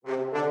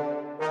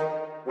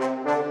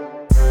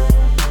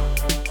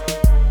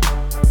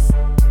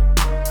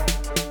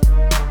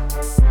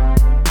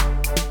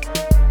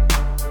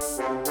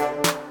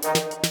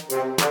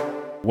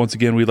once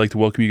again, we'd like to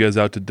welcome you guys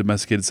out to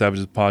Domesticated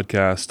Savages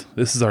podcast.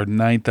 This is our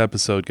 9th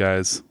episode,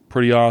 guys.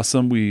 Pretty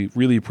awesome. We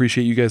really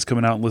appreciate you guys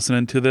coming out and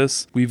listening to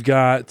this. We've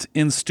got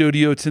in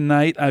studio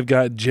tonight, I've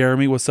got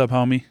Jeremy. What's up,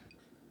 homie?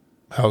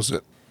 How's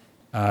it?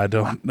 I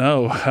don't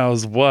know.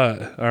 How's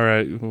what? All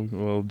right.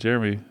 Well,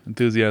 Jeremy,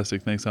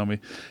 enthusiastic. Thanks, homie.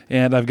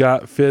 And I've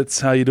got Fitz.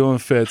 How you doing,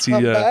 Fitz?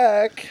 I'm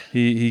back.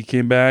 He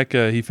came back.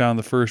 He found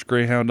the first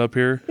greyhound up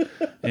here.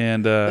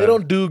 And they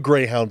don't do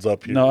greyhounds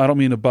up here. No, I don't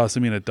mean a bus. I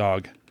mean a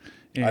dog.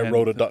 And I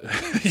rode a dog.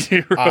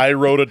 I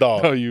rode a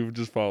dog. Oh, you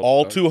just followed.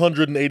 All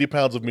 280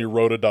 pounds of me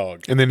rode a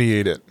dog. And then he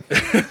ate it.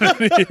 I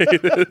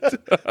believe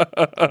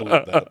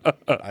that.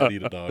 I'd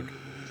eat a dog.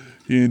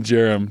 He and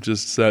Jerem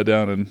just sat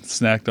down and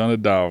snacked on a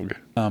dog.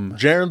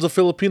 Jaren's a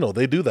Filipino.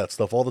 They do that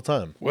stuff all the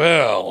time.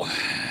 Well,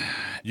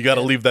 you got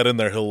to leave that in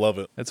there. He'll love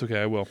it. That's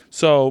okay. I will.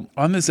 So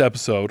on this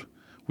episode,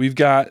 we've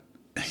got,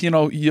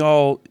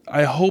 y'all,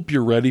 I hope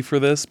you're ready for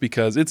this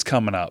because it's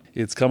coming up.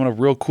 It's coming up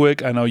real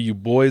quick. I know you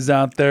boys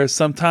out there,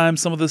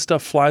 sometimes some of this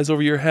stuff flies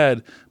over your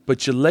head,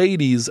 but you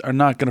ladies are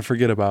not going to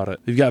forget about it.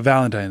 You've got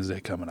Valentine's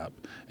Day coming up.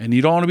 And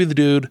you don't want to be the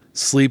dude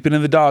sleeping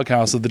in the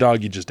doghouse of the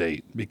dog you just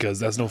ate because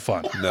that's no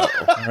fun. No.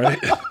 All right?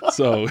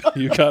 So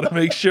you got to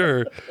make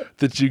sure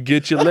that you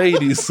get your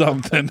ladies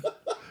something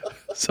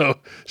so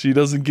she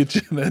doesn't get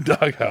you in that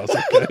doghouse,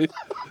 okay?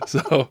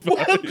 So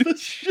What the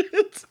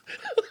shit?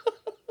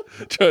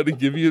 trying to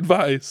give you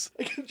advice.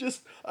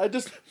 I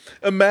just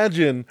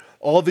imagine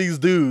all these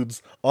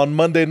dudes on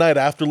Monday night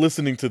after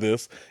listening to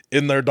this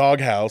in their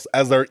doghouse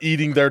as they're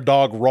eating their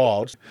dog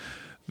raw.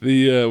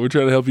 We're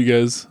trying to help you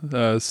guys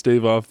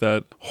stave off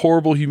that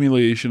horrible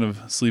humiliation of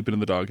sleeping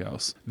in the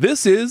doghouse.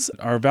 This is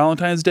our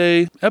Valentine's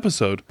Day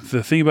episode.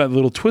 The thing about the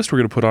little twist we're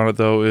going to put on it,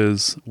 though,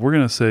 is we're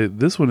going to say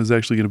this one is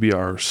actually going to be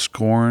our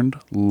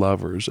Scorned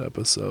Lovers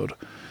episode.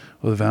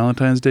 With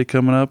Valentine's Day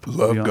coming up.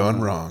 Love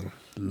gone wrong.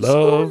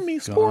 Love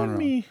Scorn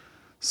me.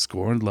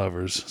 Scorned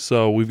Lovers.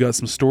 So we've got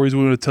some stories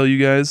we want to tell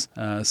you guys.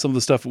 Some of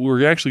the stuff,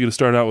 we're actually going to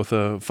start out with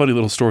a funny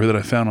little story that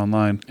I found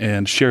online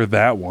and share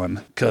that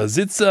one because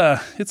it's a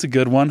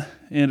good one.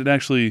 And it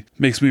actually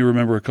makes me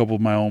remember a couple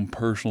of my own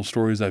personal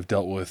stories I've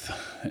dealt with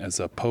as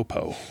a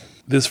popo.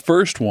 This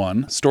first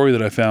one, story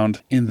that I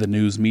found in the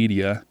news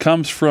media,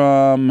 comes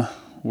from,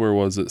 where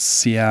was it?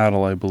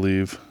 Seattle, I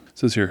believe. It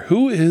says here,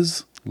 who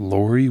is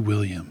Lori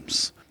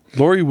Williams?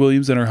 Lori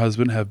Williams and her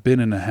husband have been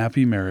in a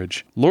happy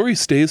marriage. Lori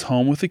stays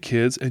home with the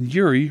kids, and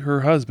Yuri,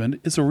 her husband,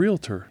 is a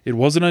realtor. It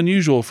wasn't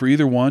unusual for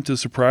either one to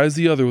surprise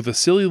the other with a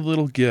silly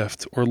little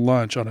gift or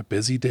lunch on a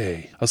busy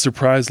day. A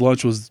surprise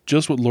lunch was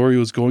just what Lori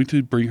was going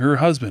to bring her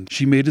husband.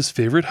 She made his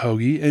favorite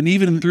hoagie and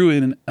even threw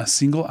in a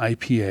single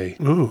IPA.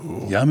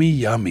 Ooh. Yummy,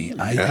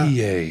 IPA.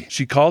 Yeah.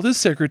 She called his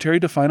secretary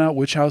to find out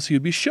which house he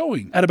would be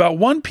showing. At about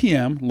 1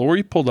 p.m.,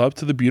 Lori pulled up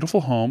to the beautiful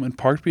home and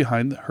parked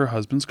behind her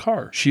husband's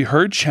car. She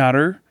heard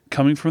chatter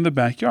coming from the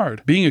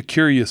backyard. Being a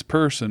curious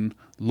person,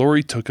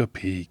 Lori took a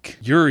peek.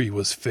 Yuri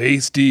was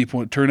face deep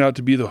when it turned out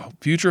to be the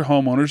future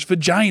homeowner's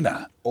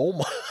vagina. Oh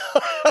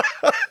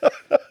my.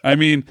 I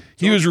mean,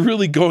 he was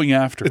really going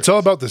after It's all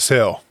about the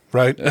sale,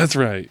 right? That's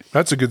right.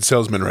 That's a good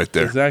salesman right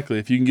there. Exactly.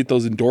 If you can get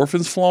those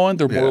endorphins flowing,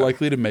 they're more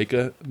likely to make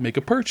a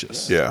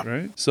purchase. Yeah.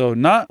 Right. So,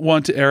 not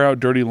one to air out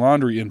dirty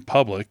laundry in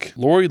public,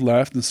 Lori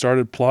left and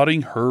started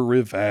plotting her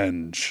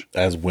revenge.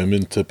 As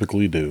women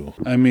typically do.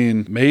 I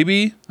mean,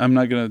 maybe. I'm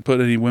not going to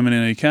put any women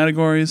in any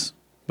categories.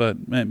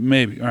 But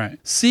maybe. All right.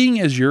 Seeing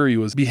as Yuri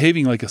was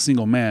behaving like a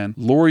single man,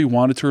 Lori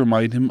wanted to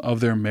remind him of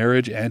their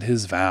marriage and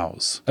his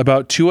vows.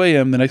 About 2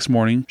 a.m. the next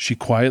morning, she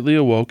quietly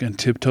awoke and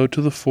tiptoed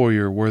to the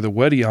foyer where the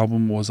wedding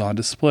album was on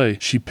display.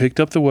 She picked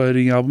up the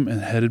wedding album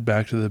and headed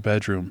back to the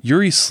bedroom.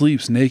 Yuri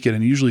sleeps naked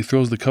and usually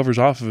throws the covers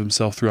off of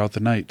himself throughout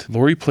the night.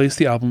 Lori placed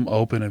the album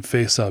open and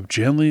face up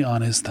gently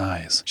on his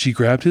thighs. She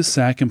grabbed his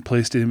sack and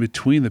placed it in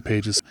between the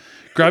pages.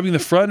 Grabbing the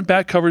front and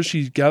back covers,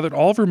 she gathered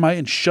all of her might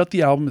and shut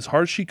the album as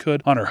hard as she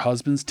could on her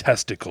husband's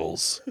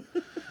testicles.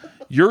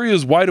 Yuri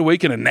was wide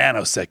awake in a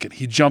nanosecond.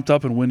 He jumped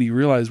up and when he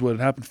realized what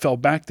had happened, fell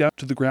back down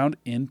to the ground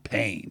in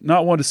pain.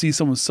 Not wanting to see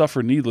someone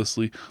suffer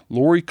needlessly,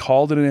 Lori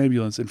called an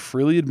ambulance and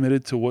freely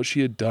admitted to what she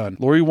had done.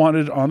 Lori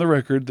wanted on the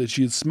record that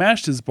she had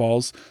smashed his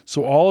balls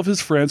so all of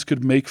his friends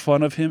could make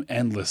fun of him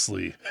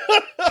endlessly.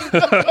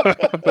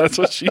 That's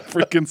what she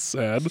freaking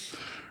said,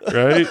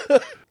 right?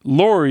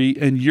 Lori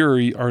and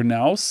Yuri are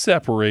now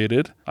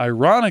separated.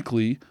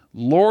 Ironically,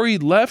 Lori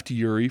left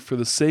Yuri for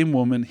the same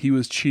woman he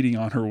was cheating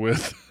on her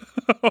with.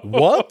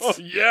 What?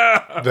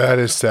 Yeah. That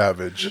is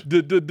savage.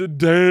 Damn.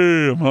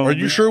 Homie. Are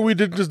you sure we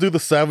didn't just do the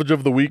Savage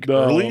of the Week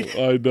early?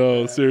 I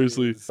know.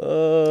 Seriously.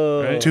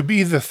 Right? To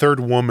be the third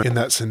woman in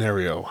that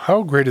scenario,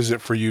 how great is it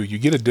for you? You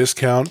get a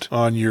discount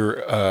on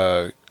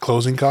your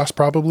closing costs,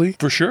 probably.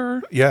 For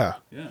sure. Yeah.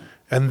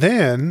 And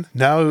then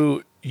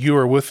now you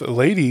are with a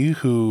lady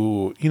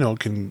who,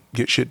 can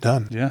get shit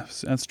done.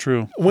 Yes, that's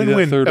true.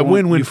 Win-win. A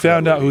win-win. You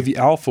found out who the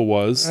alpha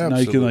was.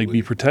 Absolutely. Now you can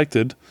be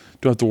protected.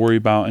 Don't have to worry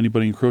about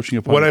anybody encroaching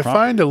upon What the I property.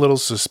 find a little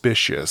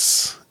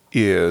suspicious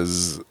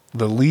is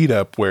the lead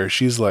up where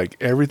she's like,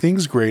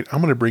 everything's great. I'm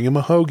going to bring him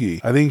a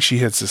hoagie. I think she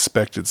had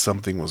suspected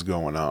something was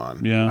going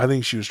on. Yeah. I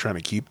think she was trying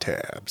to keep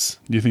tabs.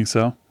 Do you think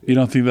so? You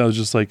don't think that was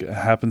just like a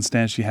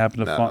happenstance? She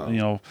happened to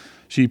find,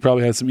 she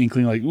probably had some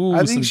inkling like, ooh, I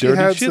some think she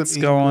dirty had shit's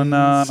some going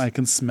on. inklings. I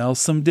can smell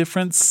some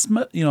different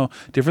smell.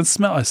 Different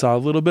smell. I saw a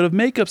little bit of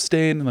makeup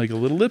stain and like a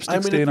little lipstick I mean,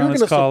 if stain you're on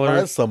his going to collar.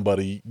 surprise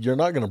somebody, you're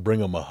not going to bring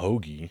them a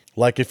hoagie.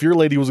 Like, if your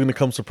lady was going to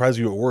come surprise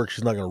you at work,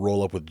 she's not going to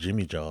roll up with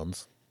Jimmy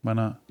John's. Why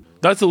not?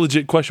 That's a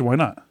legit question. Why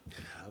not?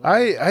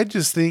 I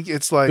just think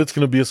it's like, If it's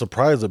going to be a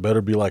surprise, it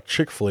better be like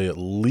Chick-fil-A at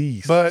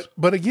least. but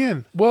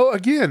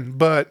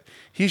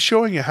he's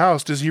showing a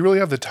house. Does he really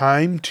have the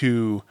time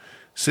to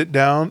sit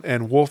down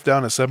and wolf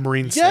down a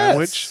submarine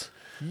sandwich?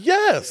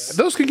 Yes.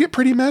 Those can get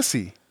pretty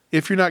messy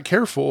if you're not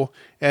careful.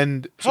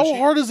 And How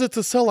hard is it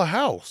to sell a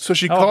house? So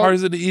she How called. hard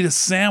is it to eat a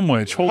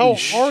sandwich? Holy How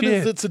shit. hard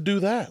is it to do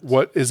that?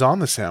 What is on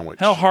the sandwich?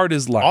 How hard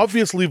is life?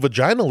 Obviously,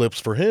 vagina lips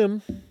for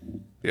him,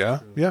 Yeah.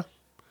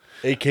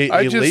 a.k.a.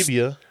 I just-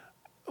 labia.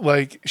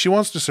 Like she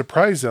wants to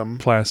surprise him.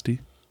 Plasty.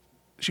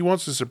 She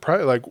wants to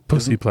surprise. Like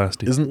Pussy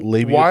plasty. Isn't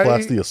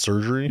labiaplasty a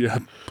surgery? Yeah,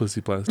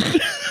 pussy plasty.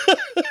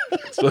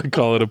 So I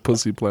call it a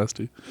pussy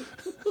plasty.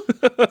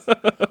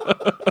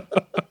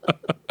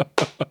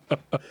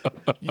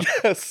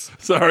 Yes.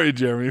 Sorry,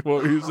 Jeremy.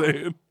 What were you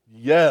saying?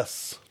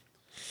 Yes.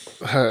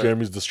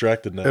 Jeremy's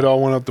distracted now. it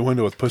all went out the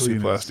window with pussy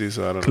plasty.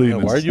 So I don't know. Yeah,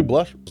 why are you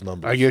blushing? Those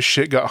numbers? I guess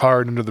shit got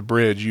hard under the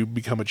bridge. You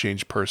become a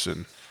changed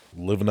person.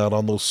 Living out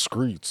on those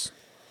streets.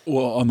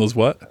 Well, on those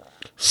what?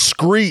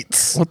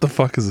 Streets. What the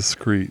fuck is a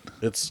screet?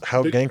 It's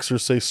how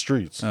gangsters say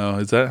streets. Oh,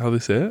 is that how they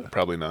say it?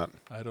 Probably not.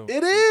 I don't.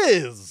 It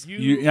is.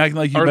 You acting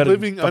like you Are met a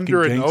living fucking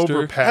under an gangster?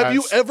 overpass. Have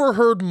you ever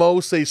heard Mo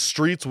say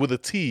streets with a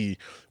T,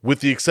 with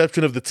the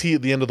exception of the T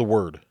at the end of the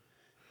word?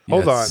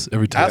 Hold Yes, on.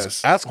 every time.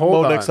 Yes. Ask Hold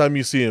Mo on. next time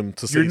you see him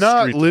to say You're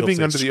not streets, living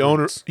he'll under say the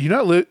owner.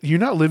 streets. You're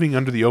not living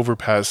under the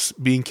overpass,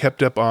 being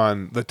kept up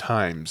on the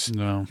times.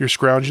 No. You're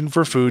scrounging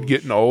for food,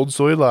 getting old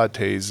soy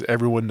lattes.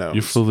 Everyone knows.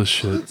 You're full of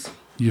shit.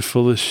 You're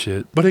full of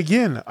shit. But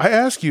again, I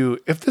ask you,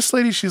 if this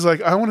lady, she's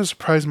like, I want to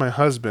surprise my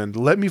husband.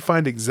 Let me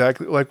find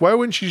exactly, like, why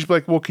wouldn't she just be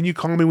like, well, can you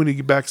call me when he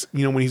get back?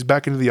 When he's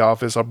back into the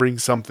office, I'll bring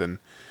something.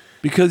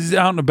 Because he's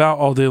out and about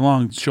all day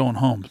long showing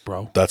homes,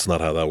 bro. That's not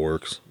how that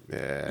works.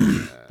 Yeah.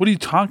 What are you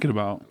talking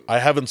about? I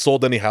haven't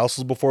sold any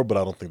houses before, but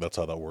I don't think that's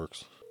how that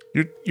works.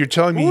 You're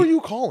telling Who are me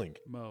you calling?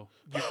 Mo.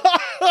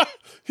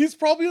 He's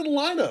probably in the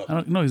lineup. I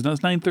don't know. He's not.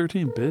 It's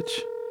 9:13, bitch.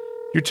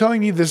 you're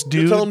telling me this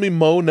You're dude. telling me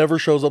Mo never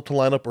shows up to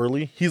lineup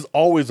early? He's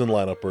always in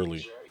lineup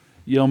early.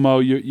 Yo, Mo,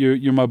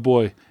 you're my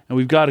boy, and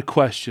we've got a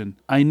question.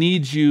 I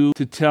need you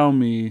to tell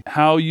me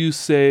how you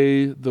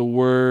say the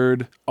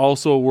word,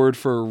 also a word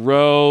for a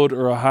road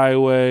or a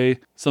highway,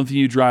 something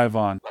you drive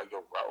on. Like a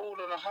road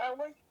and a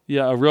highway?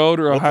 Yeah, a road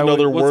or a What's highway.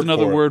 another What's word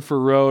another for it? word for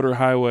road or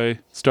highway?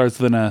 Starts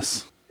with an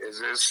S. Is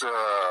this a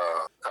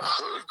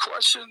hood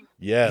question?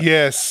 Yeah.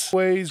 Yes.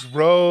 Ways,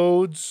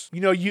 roads.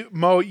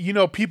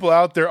 Mo, people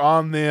out there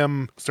on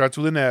them, starts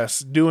with an S,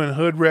 doing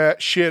hood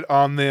rat shit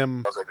on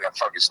them. I was like that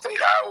fucking state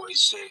highway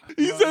shit.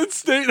 He said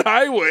state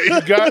highway.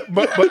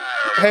 But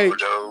hey,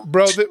 No.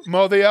 bro,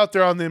 Mo, they out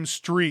there on them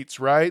streets,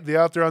 right? They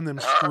out there on them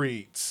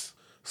streets.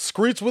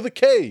 Screets with a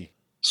K.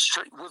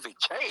 Straight with a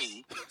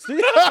K.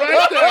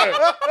 Right there.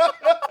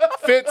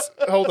 Fitz,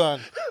 hold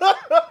on.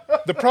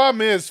 The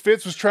problem is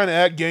Fitz was trying to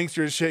act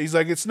gangster and shit. He's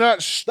like, it's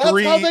not streets.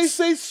 That's how they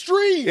say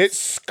streets.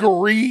 It's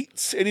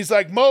screets. And he's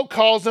like, Mo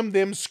calls them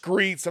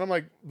screets. And I'm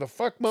like, the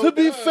fuck, Mo? to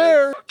be does?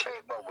 fair, I came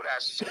up with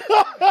that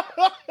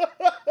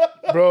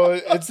shit. Bro,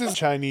 it's this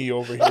Chinese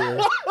over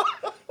here.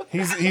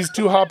 He's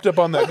too hopped up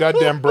on that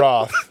goddamn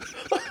broth.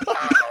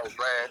 Oh,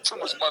 man. Too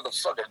much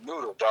motherfucking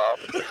noodle, dog.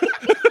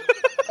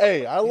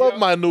 hey, I love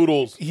my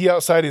noodles. He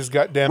outside his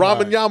goddamn Ramen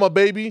mind. Yama,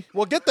 baby.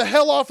 Well, get the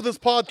hell off of this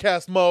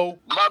podcast, Mo.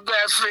 My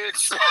bad,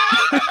 Fitz.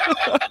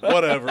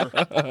 Whatever.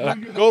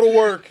 Go to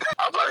work.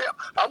 I'm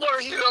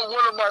gonna hit up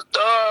one of my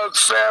thug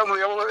family.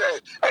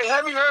 Hey,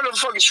 have you heard of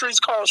fucking streets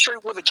called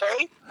Straight with a K?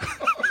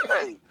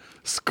 Hey,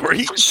 for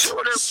Screech.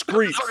 sure, they're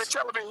Screets. fucking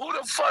telling me who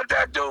the fuck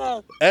that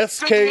dude.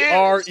 Skreets.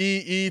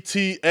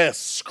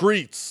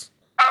 Screets.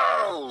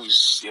 Oh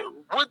shit,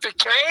 with the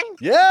K?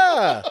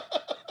 Yeah.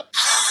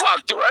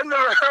 Fuck, dude, I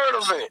never heard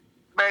of it.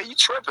 Man, you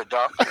tripping,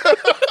 dog.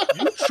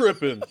 You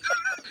tripping.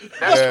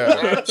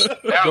 That's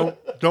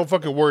Don't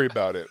fucking worry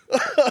about it.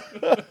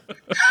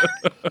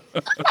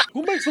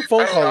 Who makes a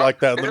phone call like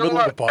that in the middle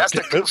of the That's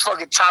the good podcast?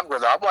 fucking time,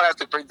 brother. I'm gonna have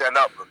to bring that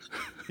up.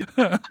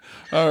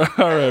 All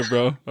right,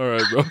 bro.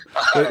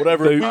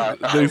 Whatever.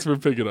 Thanks for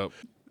picking up.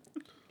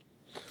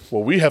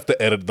 Well, we have to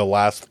edit the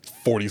last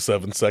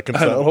 47 seconds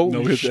out. Holy No,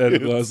 we have to shit.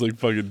 edit the last like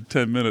fucking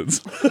 10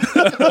 minutes.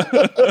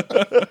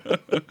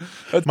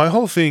 My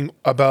whole thing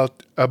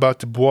about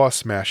the bois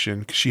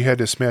smashing, 'cause she had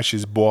to smash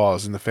his bois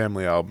in the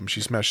family album.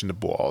 She's smashing the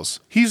bois.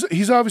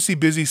 He's obviously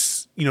busy,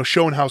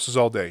 showing houses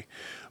all day,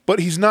 but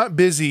he's not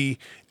busy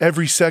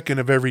every second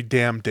of every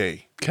damn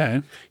day.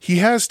 Okay. He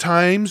has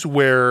times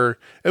where,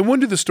 and when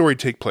did the story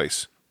take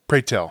place?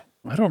 Pray tell.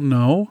 I don't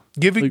know.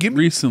 Give it. Like give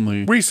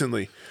recently.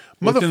 Recently.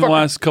 Within the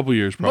last couple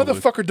years, probably.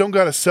 Motherfucker don't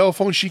got a cell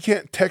phone. She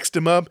can't text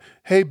him up.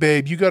 Hey,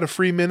 babe, you got a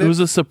free minute? It was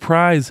a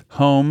surprise,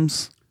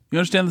 Holmes. You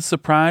understand the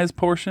surprise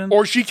portion?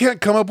 Or she can't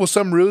come up with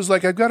some ruse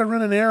like, I've got to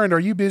run an errand. Are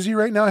you busy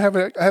right now? I have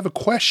a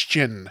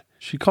question.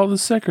 She called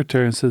his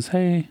secretary and says,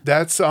 hey.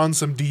 That's on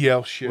some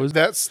DL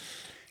shit.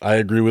 I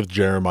agree with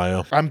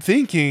Jeremiah. I'm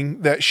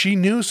thinking that she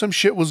knew some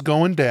shit was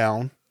going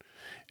down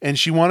and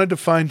she wanted to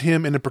find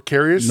him in a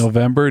precarious...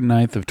 November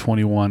 9th of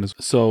 21.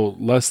 So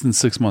less than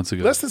 6 months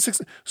ago. Less than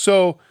 6...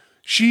 So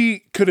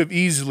she could have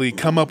easily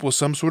come up with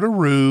some sort of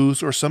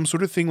ruse or some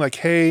sort of thing like,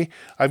 hey,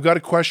 I've got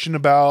a question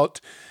about...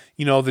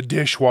 the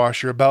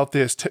dishwasher, about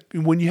this.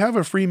 When you have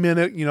a free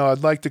minute,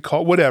 I'd like to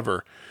call,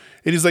 whatever.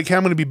 It is like, hey,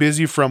 I'm going to be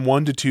busy from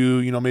 1 to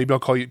 2, maybe I'll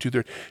call you at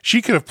 2:30.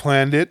 She could have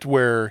planned it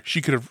where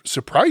she could have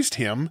surprised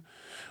him,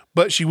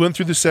 but she went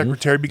through the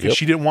secretary because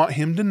she didn't want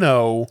him to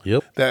know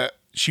that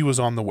she was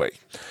on the way.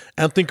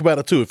 And think about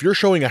it too. If you're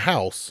showing a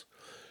house,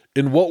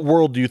 in what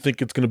world do you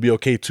think it's going to be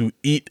okay to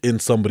eat in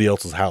somebody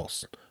else's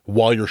house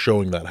while you're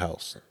showing that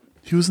house?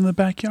 He was in the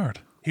backyard.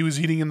 He was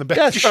eating in the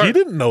backyard. Yeah, she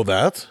didn't know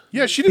that.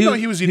 Yeah, she didn't know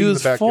he was eating in the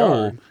backyard.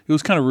 Full. It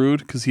was kind of rude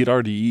because he had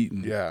already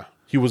eaten. Yeah.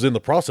 He was in the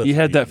process. He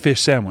had that fish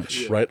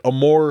sandwich. Right. A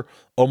more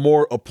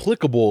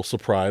applicable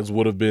surprise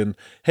would have been,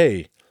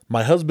 hey,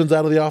 my husband's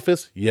out of the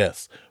office?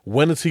 Yes.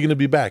 When is he going to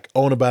be back?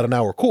 Oh, in about an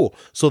hour. Cool.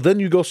 So then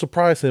you go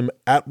surprise him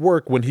at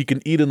work when he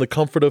can eat in the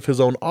comfort of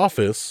his own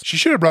office. She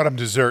should have brought him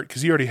dessert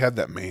because he already had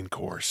that main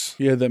course.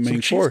 He had that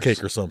main some course.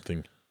 Cheesecake or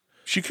something.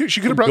 She could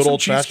have brought good some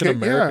old-fashioned cheesecake.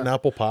 American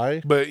apple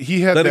pie. But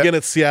he had Then that, again,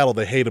 it's Seattle.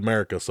 They hate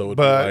America, so it'd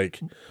be like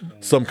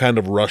some kind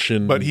of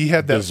Russian But he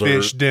had that dessert.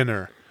 fish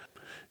dinner.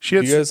 She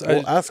had You guys,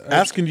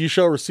 ask and you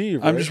shall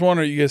receive. I'm right? just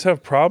wondering, you guys have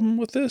a problem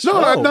with this? No,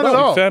 not at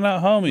all. You found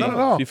out, homie. Not at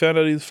all. You found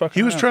out he's fucking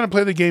He was around. trying to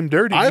play the game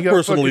dirty. I He got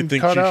personally fucking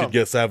think caught she out. should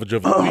get Savage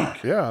of the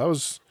Week Yeah, that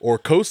was... or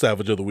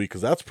co-Savage of the Week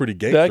because that's pretty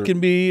gangster. That can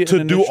be to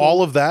an do initial-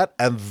 all of that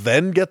and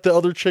then get the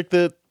other chick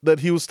that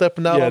he was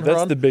stepping out Yeah, on. her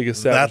that's on? the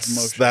biggest savage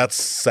motion. That's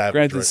savage.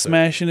 Granted, right there.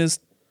 smashing his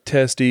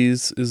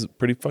testes is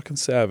pretty fucking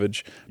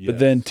savage. But Yes.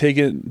 then take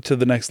it to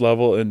the next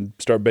level and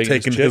start banging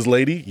Taking his chick. his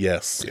lady,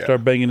 yes.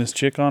 Start banging his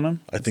chick on him.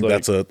 I think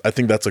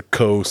that's a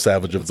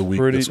co-Savage of the Week.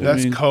 pretty- This week.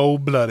 That's mean-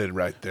 cold-blooded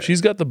right there. She's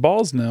got the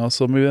balls now,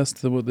 so maybe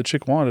that's what the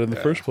chick wanted in the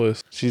first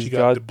place. She's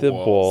got got, the the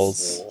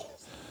balls. balls.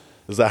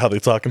 Is that how they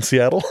talk in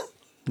Seattle?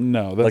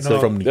 No, that's Like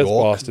from New that's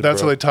York? Boston. That's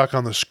how bro. they talk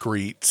on the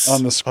streets.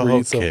 On the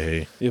streets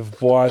Okay. of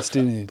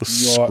Boston and The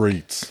New York.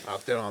 streets.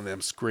 Out there on them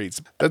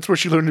streets. That's where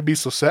she learned to be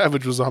so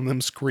savage, was on them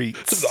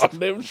streets. On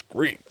them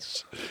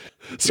streets.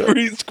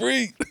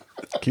 Street.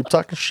 Keep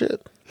talking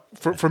shit.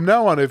 From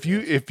now on, if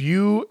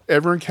you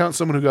ever encounter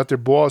someone who got their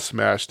balls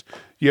smashed,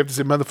 you have to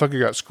say,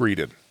 motherfucker got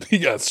screeded. He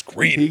got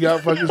screamed. He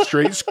got fucking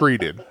straight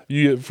screeded.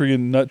 You get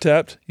freaking nut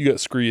tapped, you got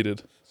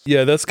screeded.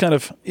 Yeah, that's kind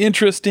of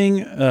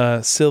interesting,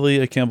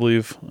 silly. I can't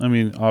believe. I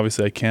mean,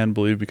 obviously, I can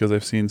believe because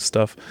I've seen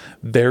stuff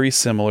very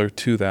similar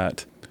to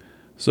that.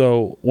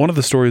 So, one of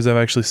the stories I've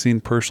actually seen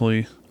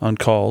personally on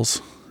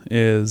calls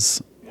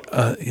is,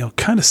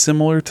 kind of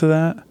similar to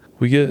that.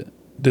 We get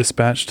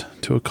dispatched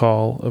to a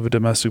call of a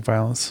domestic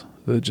violence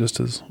that just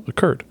has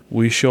occurred.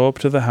 We show up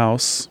to the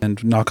house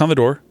and knock on the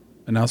door,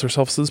 announce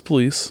ourselves as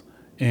police.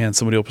 And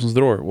somebody opens the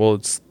door. Well,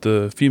 it's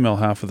the female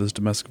half of this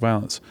domestic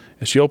violence.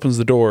 As she opens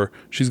the door,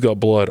 she's got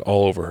blood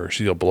all over her.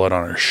 She's got blood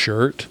on her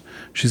shirt.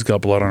 She's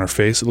got blood on her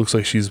face. It looks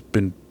like she's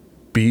been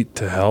beat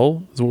to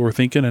hell, is what we're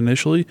thinking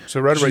initially. So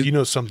right away, you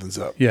know something's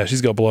up. Yeah,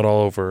 she's got blood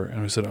all over her.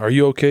 And we said, are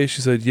you okay?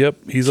 She said, yep,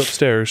 he's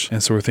upstairs.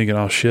 And so we're thinking,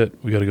 oh shit,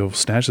 we got to go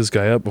snatch this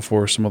guy up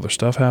before some other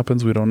stuff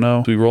happens. We don't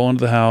know. So we roll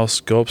into the house,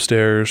 go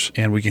upstairs,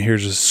 and we can hear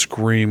just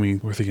screaming.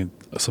 We're thinking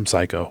some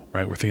psycho,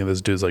 right? We're thinking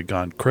this dude's like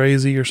gone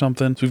crazy or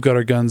something. So we've got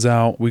our guns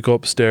out. We go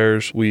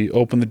upstairs. We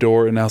open the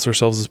door, announce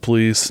ourselves as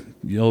police.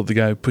 Yell at the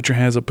guy, put your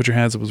hands up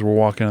as we're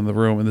walking in the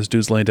room. And this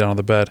dude's laying down on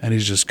the bed and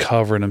he's just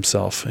covering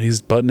himself. And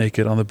he's butt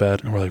naked on the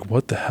bed. And we're like,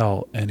 what the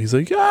hell? And he's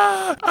like,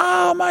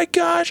 oh my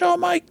gosh, oh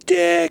my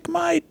dick.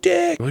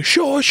 We're like,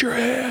 show us your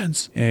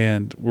hands.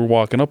 And we're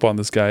walking up on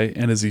this guy.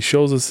 And as he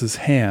shows us his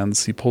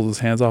hands, he pulls his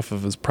hands off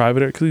of his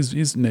private area because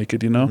he's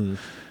naked, Mm-hmm.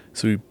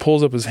 So he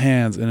pulls up his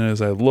hands, and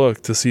as I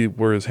look to see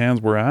where his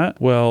hands were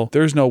at, well,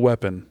 there's no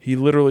weapon. He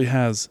literally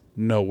has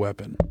no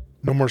weapon.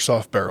 No more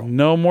soft barrel.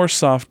 No more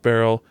soft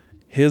barrel.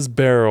 His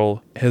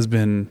barrel has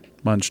been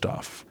munched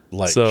off.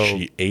 Like so,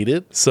 she ate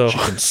it? So She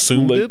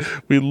consumed it?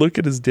 We look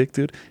at his dick,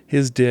 dude.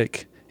 His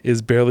dick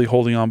is barely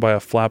holding on by a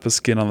flap of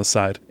skin on the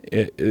side.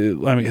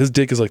 His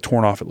dick is like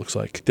torn off, it looks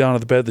like. Down on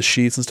the bed, the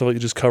sheets and stuff like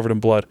just covered in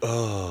blood.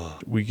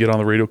 We get on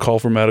the radio, call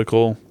for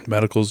medical.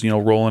 Medical's,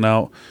 rolling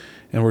out.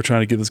 And we're trying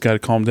to get this guy to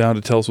calm down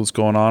to tell us what's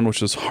going on,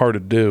 which is hard to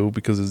do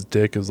because his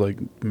dick is like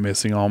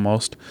missing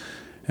almost.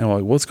 And we're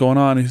like, what's going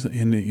on?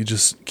 And he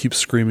just keeps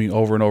screaming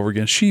over and over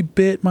again, she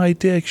bit my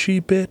dick, she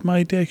bit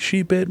my dick,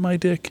 she bit my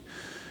dick.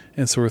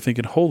 And so we're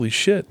thinking, holy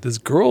shit, this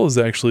girl is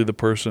actually the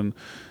person.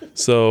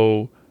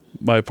 So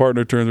my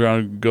partner turns around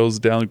and goes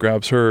down and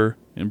grabs her.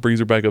 and brings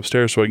her back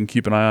upstairs so I can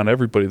keep an eye on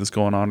everybody that's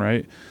going on,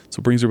 right?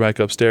 So brings her back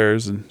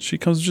upstairs, and she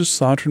comes just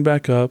sauntering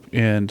back up,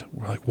 and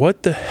we're like,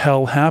 what the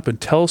hell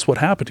happened? Tell us what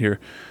happened here.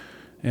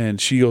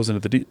 And she goes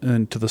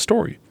into the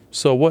story.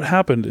 So what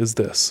happened is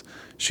this.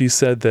 She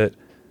said that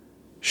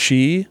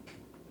she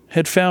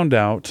had found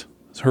out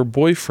her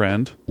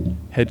boyfriend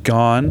had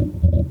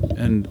gone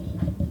and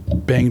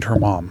banged her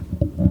mom.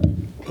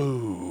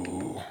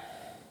 Ooh.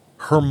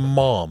 Her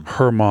mom.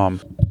 Her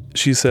mom.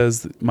 She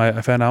says,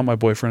 I found out my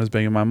boyfriend is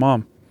banging my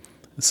mom.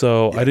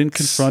 So I didn't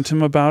confront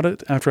him about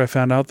it after I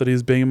found out that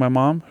he's banging my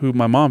mom, who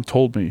my mom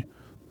told me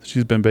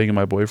she's been banging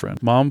my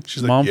boyfriend. Mom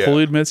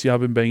fully admits, yeah,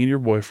 I've been banging your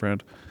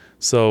boyfriend.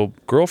 So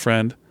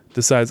girlfriend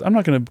decides, I'm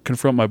not going to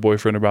confront my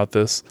boyfriend about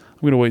this. I'm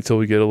going to wait till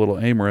we get a little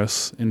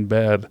amorous in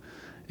bed.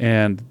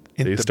 And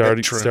they start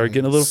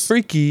getting a little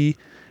freaky.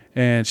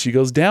 And she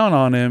goes down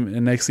on him.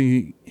 And next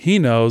thing he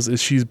knows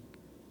is she's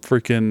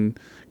freaking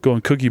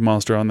going Cookie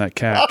Monster on that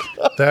cat.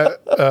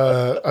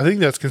 I think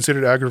that's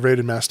considered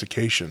aggravated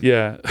mastication.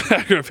 Yeah,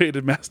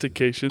 aggravated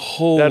mastication.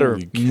 Holy that or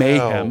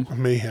cow.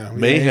 mayhem.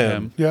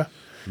 Mayhem. Yeah.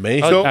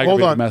 Mayhem. So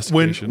hold on.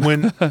 Masturbation.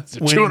 When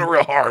Chewing it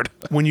real hard.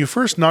 when you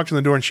first knocked on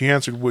the door and she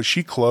answered, was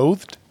she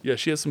clothed? Yeah,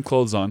 she has some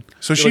clothes on.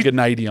 So she had like a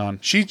nightie on.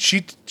 She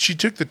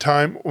took the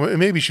time. Well,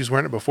 maybe she's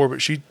wearing it before,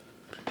 but she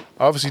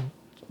obviously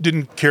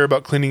didn't care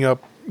about cleaning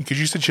up because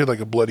you said she had like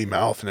a bloody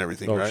mouth and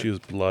everything. Oh, right? she was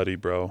bloody,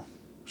 bro.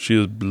 She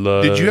was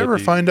bloody. Did you ever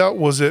find out,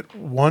 was it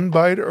one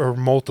bite or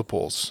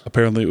multiples?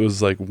 Apparently, it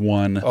was like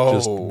one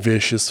just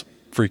vicious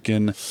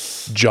freaking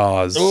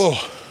jaws.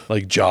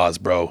 Like jaws,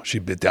 bro. She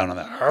bit down on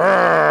that.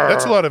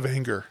 That's a lot of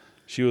anger.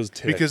 She was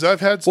ticked. Because I've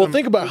had some. Well,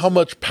 think about how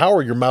much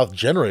power your mouth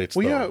generates.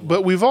 Well, though. yeah,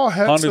 but we've all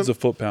had hundreds some, of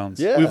foot-pounds.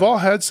 Yeah. We've all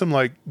had some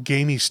like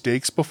gamey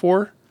steaks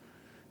before.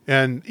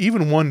 And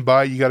even one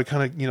bite, you got to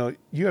kind of,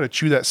 you got to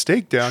chew that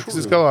steak down because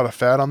it's got a lot of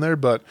fat on there.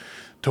 But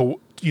to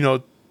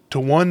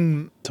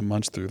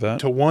munch through that.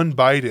 to one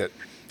bite it.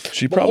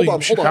 She But probably.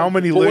 hold on. How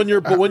many But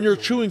lick- when you're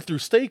chewing through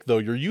steak, though,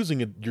 you're using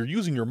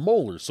your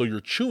molars, so you're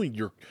chewing,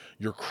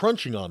 you're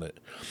crunching on it.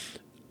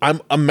 I'm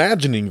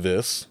imagining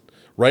this,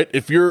 right?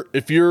 If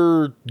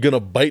you're gonna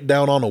bite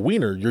down on a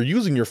wiener, you're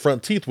using your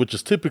front teeth, which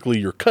is typically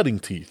your cutting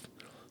teeth.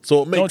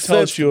 So it makes Don't tell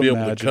sense us to you be able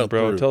to imagine, cut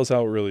bro. through. Tell us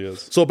how it really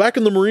is. So back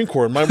in the Marine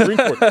Corps, in my Marine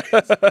Corps,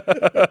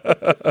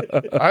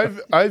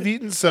 I've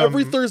eaten some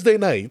every Thursday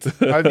night.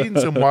 I've eaten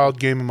some wild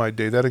game in my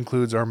day. That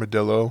includes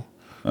armadillo,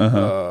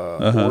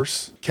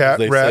 horse, cat,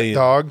 They rat, say-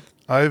 dog.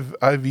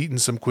 I've eaten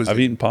some cuisine. I've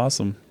eaten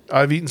possum.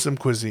 I've eaten some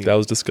cuisine. That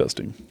was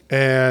disgusting.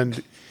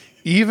 And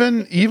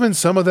even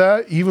some of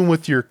that, even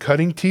with your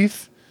cutting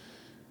teeth,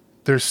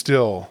 there's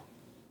still,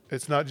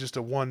 it's not just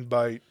a one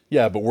bite.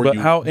 Yeah, but were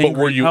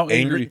you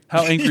angry?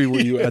 How angry were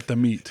you at the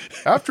meat?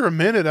 After a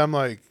minute, I'm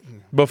like,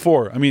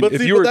 Before. I mean, But if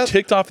see, you but were that's-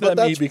 ticked off but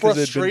that meat that's because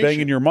it had been frustration.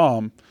 banging your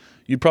mom,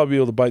 you'd probably be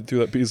able to bite through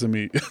that piece of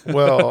meat.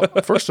 well,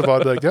 first of all,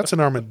 I'd be like, that's an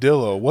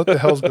armadillo. What the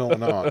hell's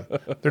going on?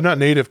 They're not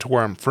native to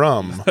where I'm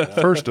from,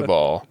 first of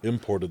all.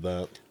 Imported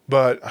that.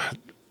 But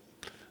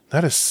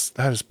that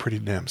is pretty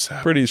damn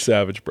savage. Pretty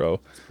savage, bro.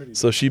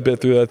 So she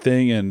bit through that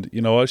thing, and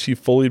you know what? She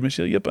fully admitted,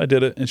 she's like, yep, I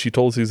did it. And she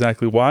told us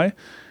exactly why.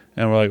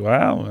 And we're like,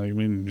 wow, I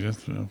mean,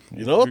 just, You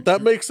know what?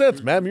 That makes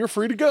sense, ma'am. You're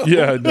free to go.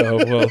 yeah, no,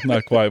 well,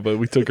 not quite, but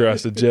we took her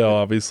ass to jail,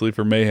 obviously,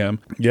 for mayhem.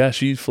 Yeah,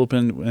 she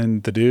flipping,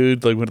 and the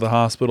dude like went to the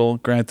hospital.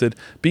 Granted,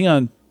 being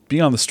on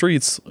the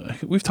streets,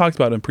 we've talked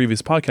about it in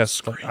previous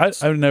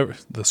podcasts. I've never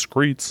the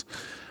streets.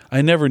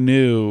 I never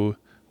knew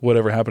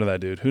whatever happened to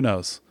that dude. Who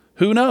knows?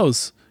 Who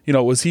knows? You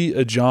know, was he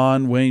a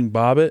John Wayne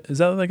Bobbitt? Is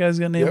that what that guy's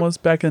name Yep. was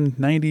back in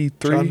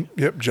 '93?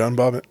 John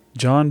Bobbitt.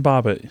 John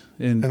Bobbitt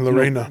and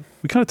Lorena.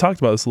 We kind of talked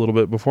about this a little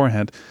bit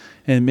beforehand,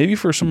 and maybe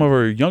for some of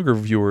our younger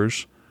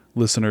viewers,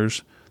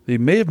 listeners, they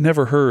may have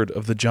never heard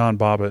of the John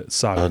Bobbitt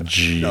saga and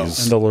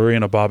Jeez. the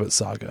Lorena Bobbitt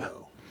saga.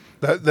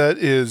 That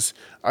is,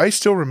 I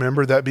still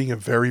remember that being a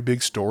very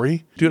big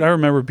story. Dude, I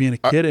remember being a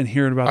kid and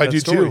hearing about I that do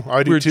story. too.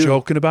 I do we were too.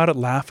 joking about it,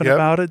 laughing Yep.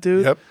 about it,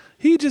 dude. Yep.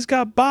 He just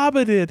got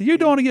bobbited. You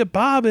don't want to get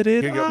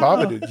bobbited. You got Ah.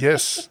 bobbited.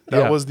 Yes, that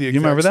Yeah. was the exact You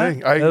remember that?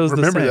 thing. I That was the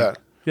remember saying. that.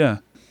 Yeah.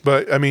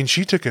 But I mean,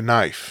 she took a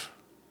knife.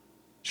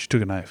 She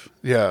took a knife.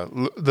 Yeah,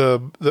 the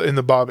in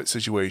the Bobbitt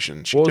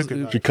situation, she What was took a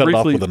it? knife. She cut it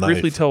off with a knife.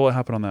 Briefly tell what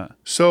happened on that.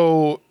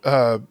 So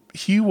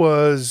he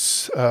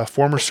was a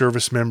former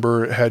service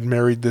member, had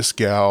married this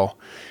gal,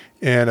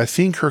 and I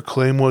think her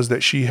claim was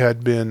that she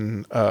had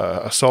been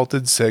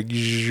assaulted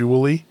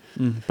sexually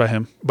By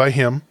him. by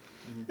him.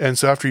 And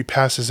so after he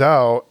passes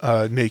out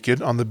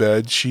naked on the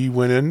bed, she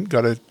went in,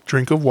 got a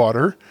drink of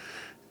water,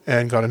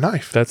 and got a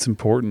knife. That's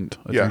important.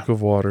 A Yeah. drink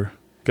of water.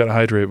 Got to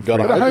hydrate before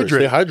Gotta you-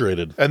 hydrate. hydrate. Stay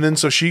hydrated. And then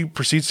so she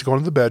proceeds to go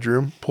into the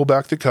bedroom, pull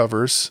back the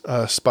covers,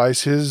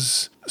 spies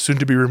his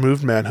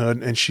soon-to-be-removed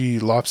manhood, and she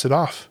lops it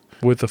off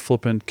with a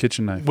flippin'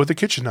 kitchen knife. with a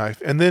kitchen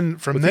knife. And then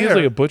from You think it there,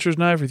 was like a butcher's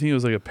knife? Or you think it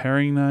was like a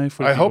paring knife?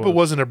 What do I you think hope it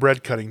wasn't a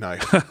bread cutting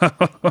knife.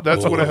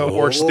 That's what I hope,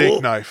 or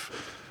steak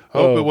knife. I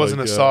hope Oh it wasn't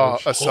my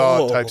a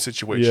saw type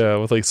situation. Yeah,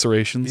 with like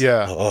serrations.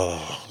 Yeah.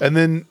 And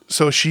then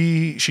so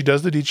she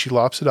does the deed. She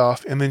lops it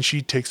off, and then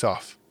she takes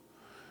off.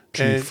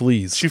 She And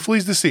flees. She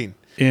flees the scene.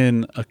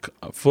 In a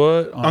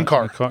foot On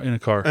car. in a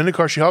car. In the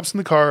car, she hops in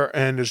the car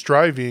and is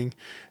driving,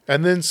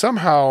 and then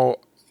somehow,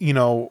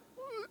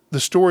 the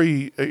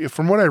story,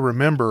 from what I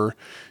remember,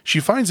 she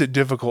finds it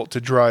difficult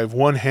to drive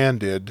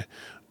one-handed,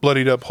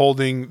 bloodied up,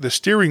 holding the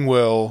steering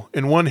wheel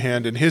in one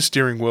hand and his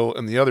steering wheel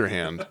in the other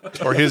hand,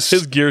 or his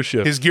gear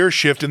shift. his gear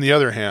shift in the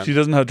other hand. She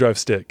doesn't know how to drive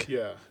stick.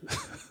 Yeah.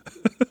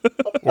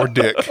 Or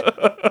dick.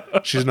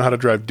 She doesn't know how to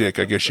drive dick,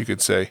 I guess you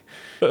could say.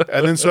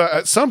 And then so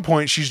at some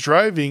point she's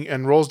driving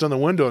and rolls down the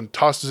window and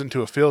tosses it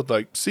into a field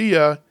like, see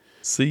ya.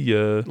 See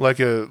ya. Like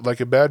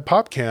a bad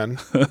pop can.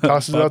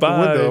 Tosses it out the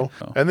Bye-bye. window.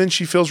 And then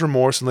she feels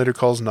remorse and later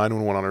calls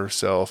 911 on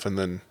herself. And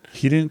then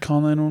He didn't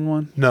call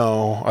 911?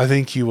 no, I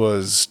think he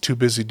was too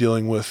busy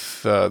dealing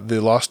with the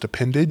lost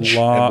appendage.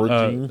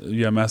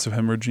 Hemorrhaging? Massive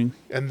hemorrhaging.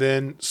 And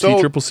then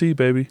so C,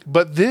 baby.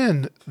 but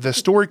then the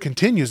story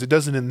continues. It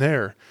doesn't end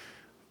there.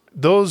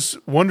 Those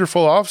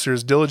wonderful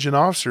officers, diligent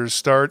officers,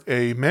 start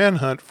a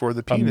manhunt for the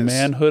A penis.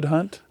 manhood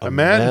hunt? A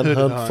manhood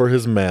Manhunt hunt. for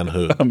his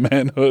manhood. A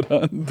manhood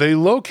hunt. They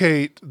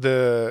locate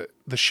the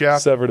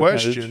shaft Severed in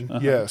question, appendage. Uh-huh.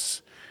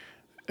 yes,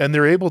 and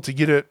they're able to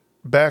get it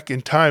back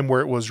in time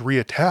where it was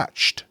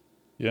reattached.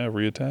 Yeah,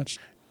 reattached.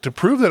 To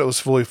prove that it was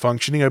fully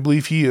functioning, I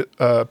believe he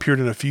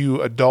appeared in a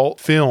few adult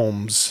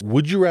films.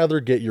 Would you rather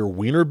get your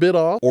wiener bit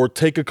off or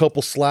take a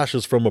couple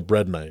slashes from a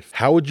bread knife?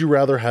 How would you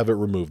rather have it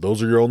removed?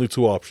 Those are your only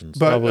two options.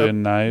 But, Probably a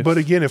knife. But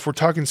again, if we're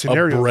talking A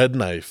scenarios, bread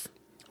knife.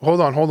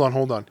 hold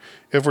on.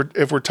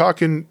 If we're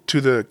talking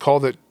to the call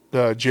that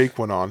Jake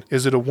went on,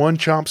 is it a one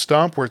chomp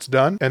stomp where it's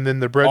done, and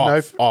then the bread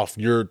knife? Off.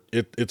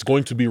 It's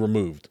going to be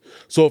removed.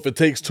 So if it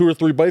takes 2 or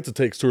 3 bites, it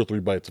takes 2 or 3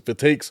 bites. If it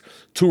takes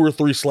 2 or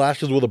 3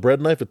 slashes with a bread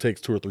knife, it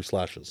takes 2 or 3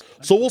 slashes.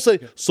 So we'll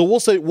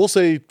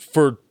say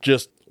for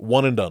just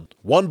one and done.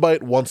 1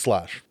 bite, 1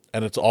 slash,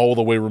 and it's all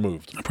the way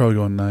removed. I'd probably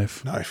go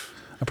knife. Knife.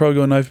 I'd probably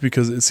go knife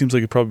because it seems like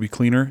it'd probably be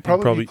cleaner. and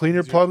Probably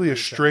cleaner. Probably a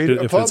straight.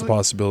 If it's a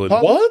possibility.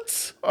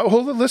 What?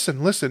 Hold on.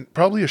 Listen.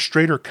 Probably a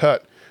straighter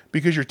cut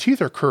because your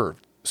teeth are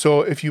curved.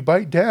 So if you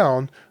bite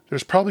down,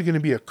 there's probably going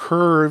to be a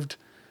curved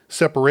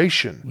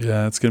separation.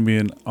 Yeah, it's going to be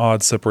an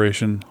odd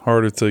separation.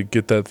 Harder to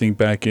get that thing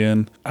back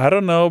in. I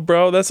don't know,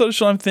 bro. That's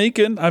what I'm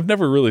thinking. I've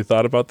never really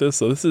thought about this,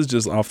 so this is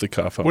just off the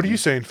cuff. What are you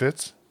saying,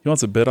 Fitz? He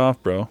wants a bit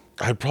off, bro.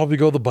 I'd probably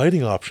go the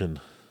biting option.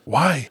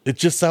 Why? It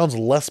just sounds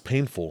less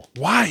painful.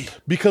 Why?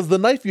 Because the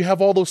knife, you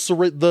have all those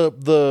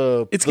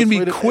It's going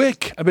to be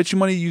quick. I bet you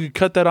money you could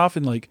cut that off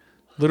in like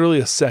literally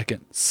a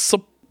second.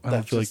 So I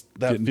don't feel like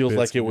that getting feels bits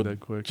like it would be would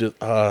that quick. just.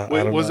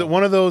 Wait, was it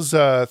one of those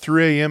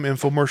 3 a.m.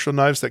 infomercial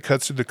knives that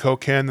cuts through the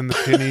Coke can and the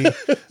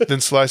penny, then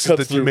slices Cuts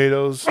the through.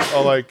 tomatoes?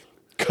 All like,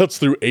 cuts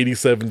through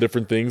 87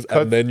 different things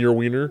and then your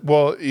wiener?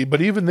 well,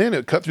 but even then,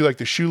 it cut through like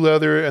the shoe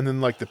leather and then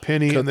like the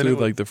penny, Cut and then through it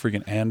was, like the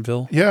freaking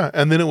anvil. yeah,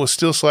 and then it was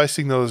still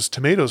slicing those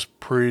tomatoes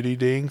pretty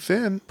dang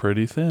thin.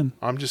 Pretty thin.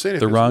 I'm just saying,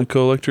 if The it's- Ronco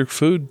electric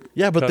food.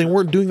 Yeah, but they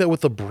weren't doing that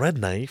with a bread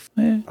knife.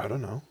 I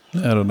don't know.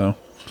 I don't know.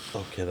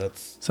 Okay,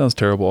 that's. Sounds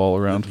terrible all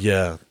around.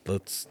 Yeah,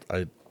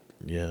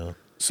 yeah.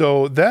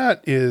 So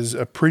that is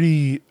a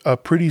pretty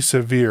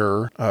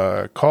severe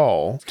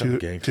call kinda to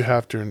gangster.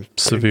 have to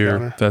Severe.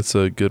 encounter. That's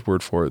a good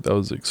word for it. That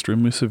was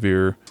extremely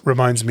severe.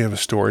 Reminds me of a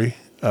story.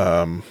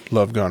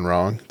 Love Gone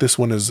Wrong. This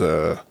one is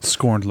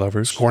Scorned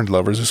Lovers. Scorned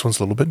Lovers. This one's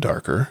a little bit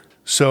darker.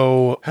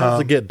 So How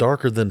does it get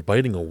darker than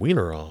biting a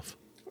wiener off?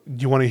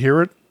 do you want to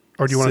hear it,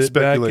 or do you want to Sit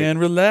back speculate? and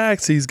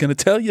relax. He's going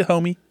to tell you,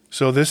 homie.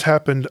 So this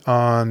happened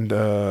on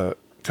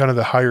kind of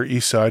the higher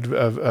east side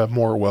of a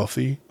more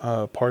wealthy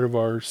part of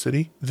our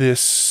city.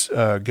 This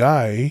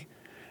guy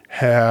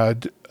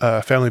had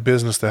a family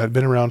business that had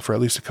been around for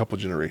at least a couple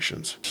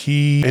generations.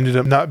 He ended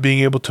up not being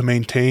able to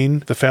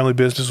maintain the family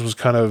business. Was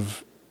kind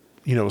of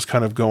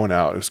going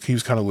out. He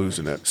was kind of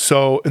losing it.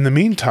 So in the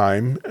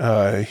meantime,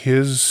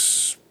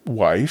 his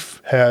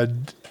wife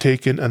had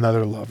taken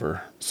another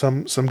lover,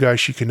 some guy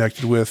she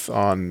connected with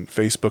on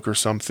Facebook or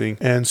something,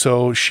 and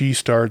so she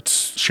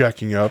starts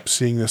shacking up,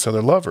 seeing this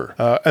other lover.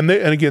 And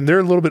again, they're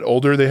a little bit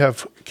older. They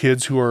have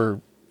kids who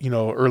are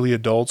early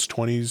adults,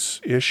 20s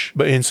ish,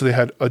 and so they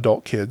had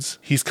adult kids.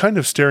 He's kind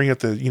of staring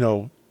at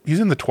he's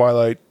in the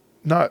twilight,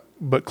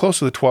 but close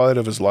to the twilight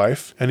of his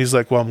life, and he's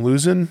like, well, I'm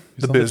losing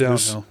He's the on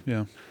business. downhill.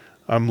 Yeah.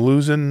 I'm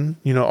losing,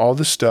 all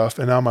this stuff,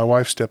 and now my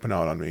wife's stepping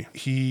out on me.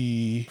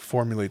 He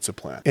formulates a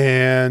plan,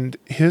 and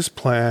his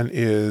plan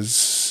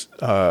is,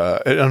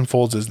 it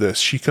unfolds as this.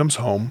 She comes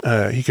home,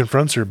 he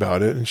confronts her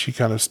about it, and she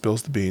kind of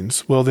spills the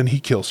beans. Well, then he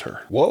kills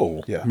her.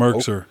 Whoa. Yeah.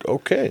 Murks her.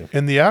 Okay.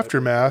 In the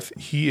aftermath,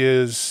 he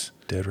is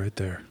Dead right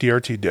there.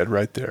 DRT, dead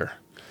right there.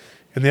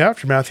 In the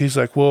aftermath, he's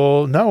like,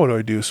 well, now what do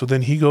I do? So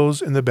then he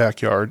goes in the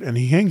backyard and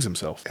he hangs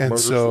himself. And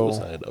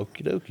Murder-suicide.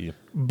 Okie dokie.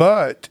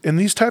 But in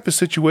these type of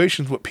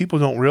situations, what people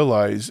don't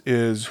realize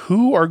is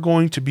who are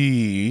going to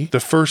be the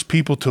first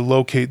people to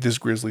locate this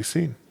grisly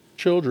scene.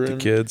 children.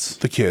 Kids.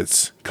 The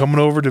kids coming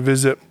over to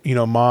visit,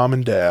 mom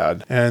and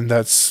dad, and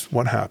that's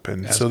what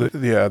happened. So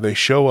they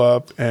show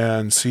up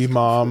and see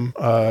mom.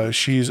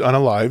 She's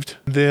unalived.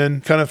 Then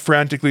kind of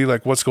frantically,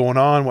 like, what's going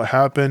on? What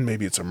happened?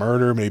 Maybe it's a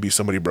murder. Maybe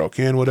somebody broke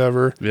in.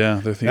 Whatever.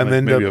 Yeah, they're thinking And like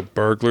then maybe a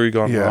burglary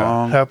gone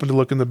wrong. Happened to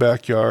look in the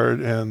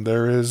backyard, and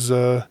there's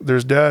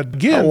dad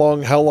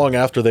again. How long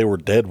after they were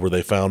dead were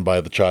they found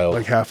by the child?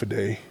 Like half a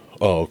day.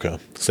 Oh, okay.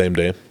 Same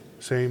day.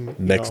 Same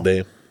Next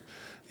day.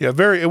 Yeah,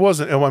 it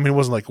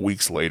wasn't like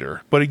weeks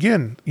later. But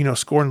again,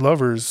 Scorned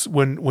Lovers,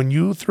 when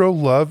you throw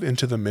love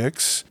into the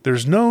mix,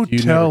 there's no You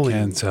telling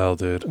never can tell,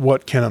 dude.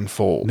 what can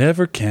unfold.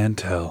 Never can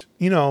tell.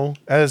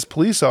 As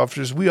police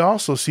officers, we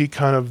also see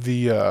kind of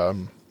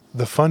the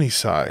funny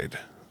side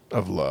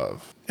of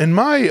love. In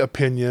my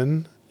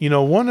opinion,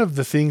 one of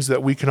the things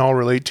that we can all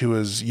relate to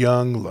is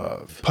young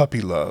love,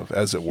 puppy love,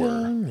 as it were.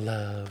 Young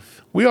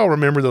love. We all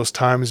remember those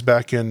times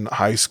back in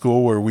high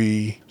school where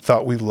we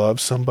thought we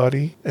loved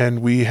somebody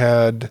and we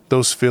had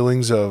those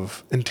feelings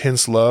of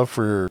intense love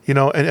for,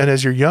 and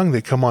as you're young,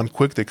 they come on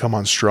quick, they come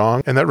on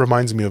strong. And that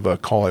reminds me of a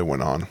call I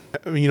went on.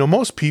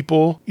 Most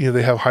people,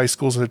 they have high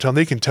schools in their town.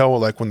 They can tell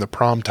like when the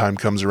prom time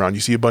comes around,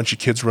 you see a bunch of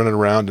kids running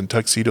around in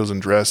tuxedos and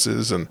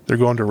dresses and they're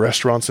going to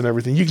restaurants and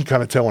everything. You can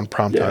kind of tell when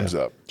prom time's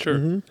up. Sure.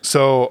 Mm-hmm.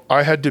 So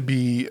I had to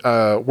be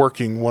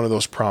working one of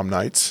those prom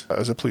nights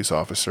as a police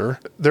officer.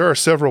 There are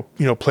several,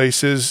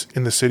 places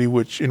in the city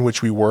in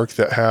which we work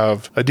that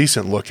have a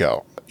decent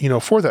lookout,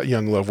 for that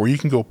young love, where you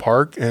can go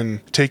park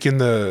and take in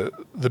the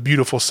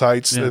beautiful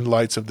sights and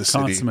lights of the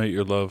city. Consummate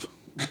your love.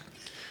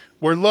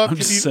 Where love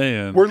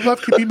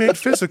can be made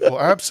physical.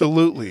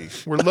 Absolutely.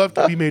 Where love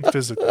can be made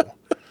physical.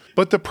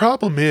 But the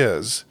problem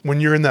is,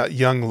 when you're in that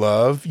young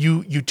love,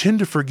 you tend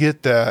to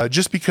forget that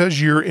just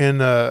because you're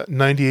in a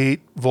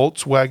 98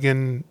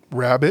 Volkswagen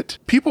Rabbit,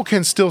 people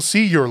can still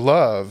see your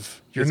love.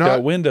 It's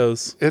got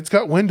windows. It's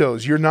got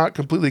windows. You're not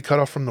completely cut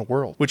off from the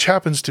world, which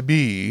happens to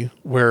be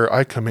where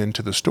I come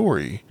into the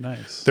story.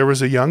 Nice. There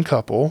was a young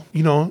couple,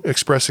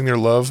 expressing their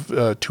love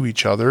to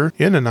each other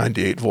in a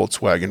 98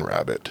 Volkswagen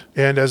Rabbit.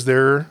 And as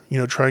they're,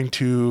 trying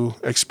to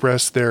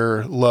express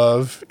their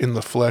love in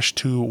the flesh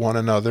to one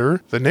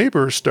another, the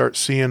neighbors start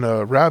seeing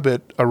a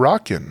rabbit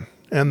a-rockin'.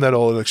 And that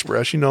old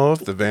expression,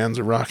 if the van's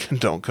a rockin',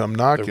 don't come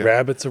knocking. The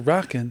rabbits are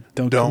rocking.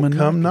 Don't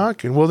come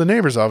knocking. Well, the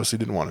neighbors obviously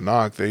didn't want to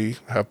knock. They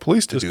have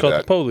police to Just do call that.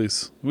 the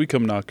police. We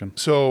come knocking.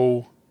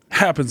 So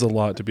happens a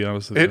lot, to be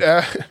honest with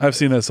you. I've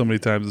seen that so many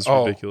times. It's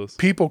ridiculous.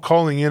 People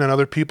calling in and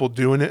other people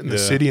doing it in the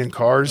city in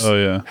cars. Oh,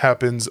 yeah.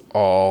 Happens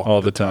all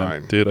the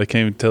time. Dude, I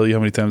can't even tell you how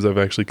many times I've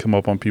actually come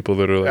up on people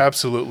that are like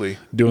absolutely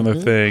doing their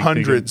thing.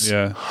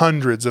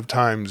 Hundreds of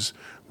times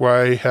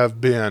where I have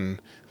been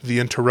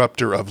the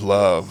interrupter of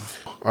love.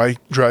 I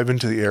drive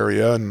into the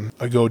area and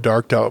I go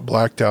darked out,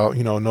 blacked out,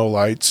 no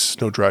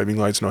lights, no driving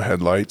lights, no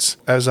headlights.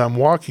 As I'm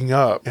walking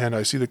up and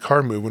I see the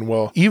car moving,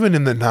 well, even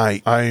in the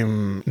night,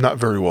 I'm not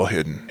very well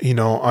hidden.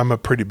 I'm a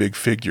pretty big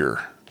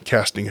figure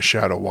casting a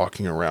shadow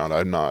walking around.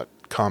 I'm not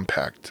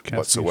compact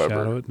whatsoever. Casting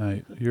a shadow at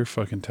night. You're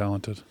fucking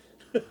talented.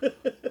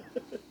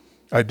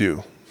 I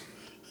do.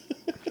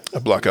 I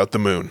block out the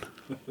moon.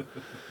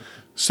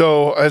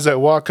 So as I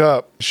walk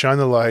up, shine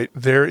the light,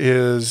 there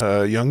is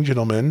a young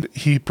gentleman.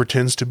 He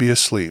pretends to be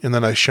asleep. And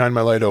then I shine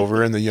my light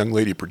over and the young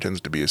lady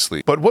pretends to be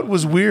asleep. But what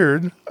was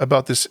weird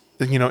about this,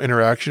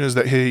 interaction is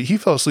that he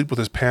fell asleep with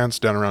his pants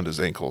down around his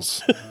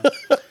ankles.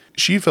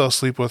 She fell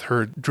asleep with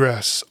her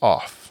dress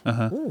off.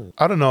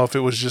 I don't know if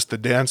it was just the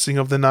dancing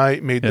of the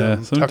night made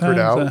them tuckered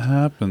out. Sometimes that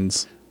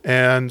happens.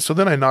 And so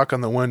then I knock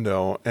on the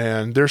window,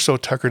 and they're so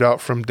tuckered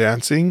out from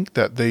dancing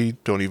that they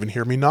don't even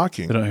hear me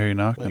knocking. They don't hear you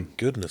knocking. My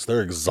goodness,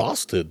 they're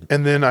exhausted.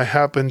 And then I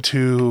happen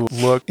to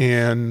look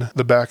in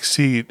the back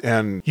seat,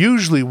 and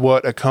usually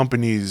what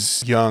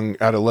accompanies young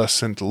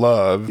adolescent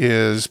love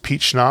is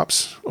peach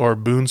schnapps or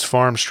Boone's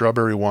Farm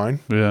strawberry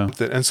wine. Yeah.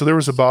 And so there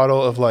was a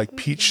bottle of like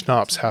peach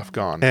schnapps half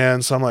gone.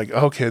 And so I'm like,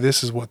 okay,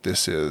 this is what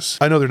this is.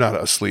 I know they're not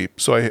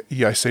asleep. So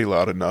I say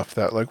loud enough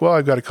that like, well,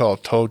 I've got to call a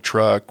tow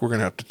truck. We're going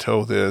to have to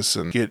tow this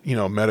and get,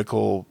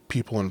 medical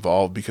people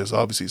involved because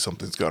obviously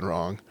something's gone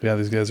wrong. Yeah,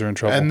 these guys are in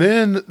trouble. And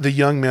then the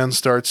young man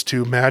starts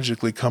to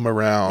magically come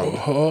around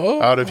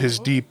out of his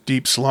deep,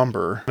 deep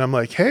slumber. And I'm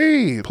like,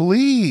 hey,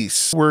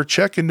 police, we're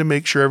checking to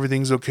make sure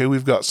everything's okay.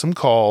 We've got some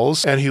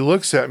calls. And he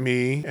looks at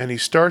me and he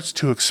starts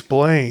to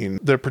explain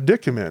the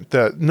predicament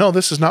that, no,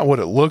 this is not what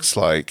it looks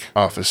like,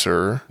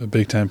 officer. A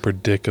big time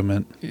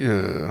predicament.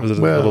 Yeah. Was it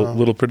a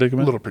little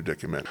predicament? Little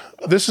predicament.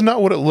 This is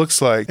not what it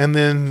looks like. And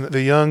then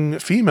the young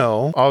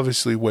female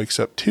obviously wakes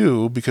up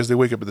too because they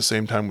wake up at the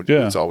same time, which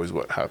is always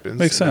what happens.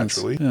 Makes sense.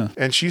 Naturally. Yeah.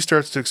 And she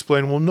starts to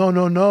explain, well,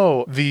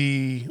 no.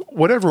 The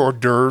whatever hors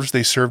d'oeuvres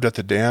they served at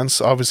the dance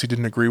obviously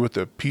didn't agree with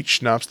the peach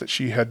schnapps that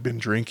she had been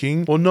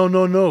drinking. Well,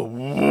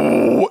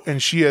 no.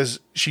 And she has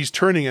she's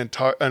turning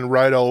and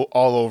right all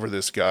over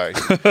this guy.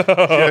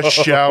 Just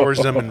showers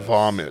him in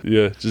vomit.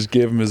 Yeah, just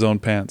gave him his own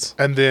pants.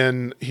 And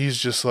then he's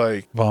just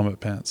like, Vomit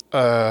pants.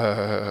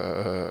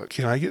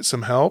 can I get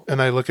some help?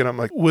 And I look at him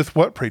like, with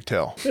what, pray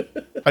tell?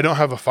 I don't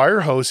have a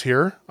fire hose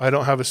here. I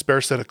don't have a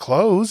spare set of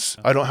clothes.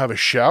 I don't have a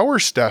shower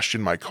stashed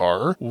in my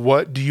car.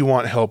 What do you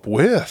want help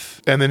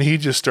with? And then he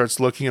just starts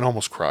looking and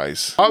almost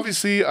cries.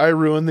 Obviously, I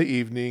ruined the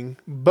evening,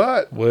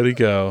 but Where'd he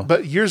go?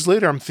 But years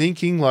later, I'm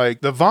thinking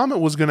like the vomit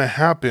was going to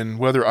happen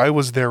whether I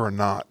was there or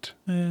not.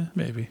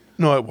 Maybe.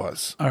 No, it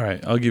was. All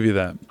right, I'll give you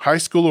that. High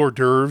school hors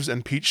d'oeuvres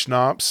and peach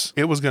schnapps,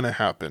 it was going to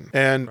happen.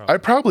 And I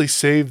probably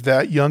saved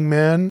that young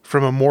man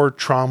from a more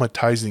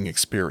traumatizing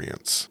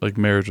experience. Like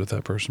marriage with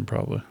that person,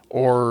 probably.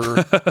 Or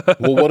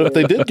Well, what if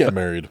they did get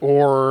married?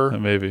 or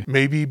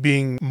Maybe.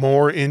 being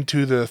more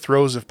into the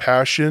throes of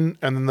passion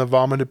and then the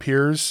vomit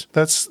appears.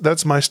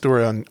 That's my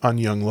story on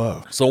young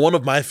love. So one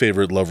of my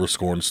favorite lover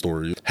scorn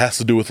stories has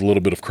to do with a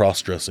little bit of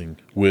cross-dressing,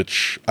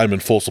 which I'm in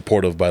full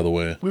support of, by the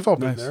way. We've all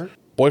been there.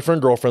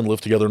 Boyfriend, girlfriend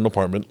live together in an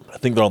apartment. I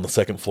think they're on the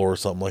second floor or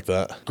something like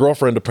that.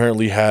 Girlfriend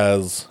apparently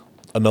has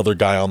another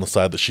guy on the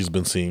side that she's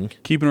been seeing.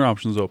 Keeping her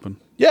options open.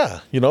 Yeah,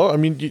 I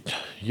mean,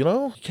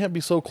 you can't be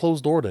so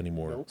closed-doored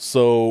anymore.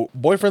 So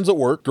boyfriend's at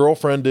work.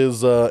 Girlfriend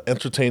is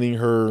entertaining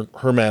her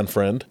man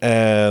friend.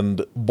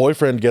 And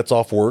boyfriend gets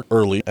off work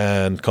early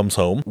and comes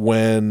home.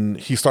 When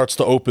he starts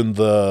to open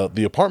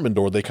the apartment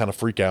door, they kind of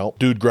freak out.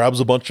 Dude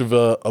grabs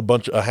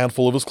a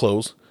handful of his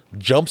clothes,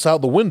 jumps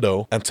out the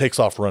window and takes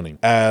off running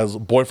as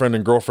boyfriend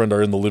and girlfriend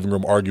are in the living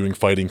room arguing,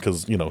 fighting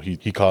because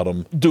he caught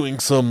him doing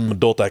some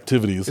adult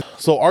activities.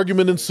 So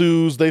argument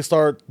ensues. They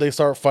start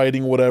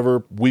fighting,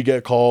 whatever. We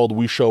get called,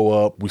 we show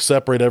up, we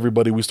separate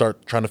everybody, we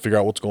start trying to figure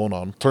out what's going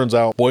on. Turns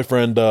out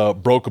boyfriend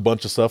broke a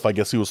bunch of stuff. I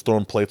guess he was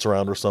throwing plates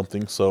around or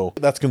something. So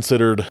that's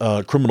considered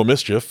criminal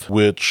mischief,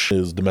 which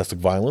is domestic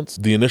violence.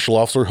 The initial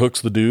officer hooks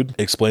the dude,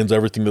 explains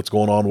everything that's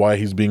going on, why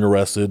he's being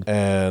arrested,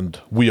 and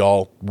we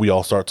all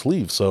start to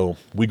leave. So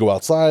we go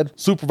outside.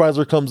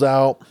 Supervisor comes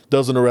out,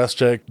 does an arrest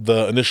check.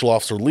 The initial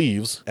officer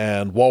leaves.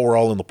 And while we're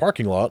all in the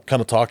parking lot, kind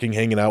of talking,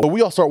 hanging out,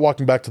 we all start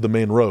walking back to the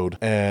main road.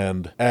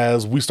 And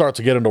as we start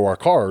to get into our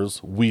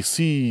cars, we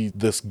see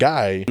this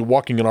guy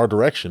walking in our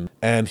direction.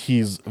 And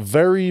he's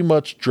very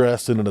much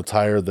dressed in an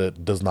attire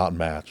that does not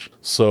match.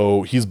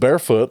 So he's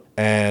barefoot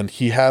and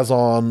he has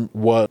on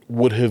what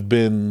would have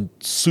been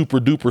super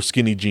duper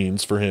skinny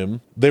jeans for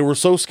him. They were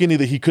so skinny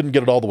that he couldn't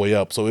get it all the way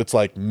up. So it's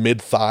like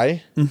mid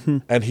thigh. Mm-hmm.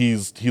 And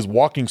he's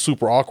walking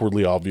super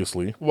awkwardly,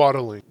 obviously.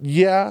 Waddling.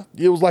 Yeah,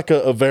 it was like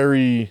a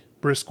very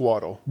brisk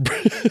waddle.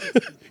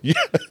 Yeah,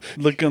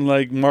 Looking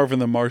like Marvin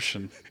the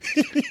Martian.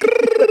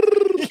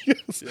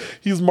 yes.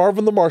 He's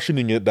Marvin the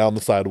Martianing it down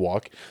the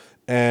sidewalk.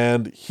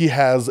 And he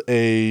has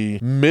a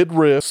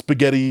midriff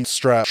spaghetti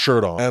strap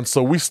shirt on. And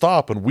so we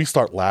stop and we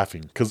start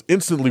laughing because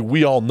instantly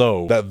we all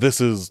know that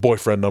this is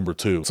boyfriend number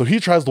 2. So he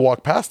tries to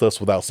walk past us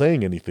without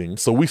saying anything.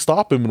 So we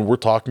stop him and we're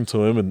talking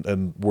to him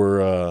and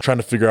we're trying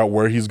to figure out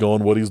where he's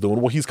going, what he's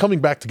doing. Well, he's coming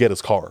back to get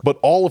his car. But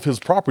all of his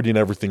property and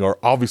everything are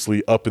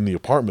obviously up in the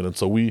apartment. And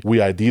so we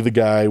ID the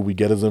guy, we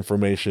get his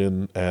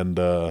information, and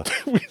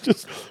we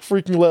just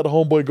freaking let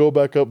homeboy go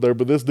back up there.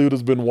 But this dude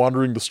has been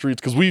wandering the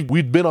streets because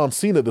we'd been on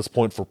scene at this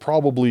point for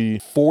probably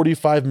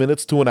 45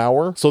 minutes to an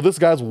hour. So this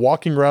guy's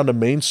walking around a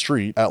main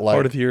street at like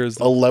Part of the year is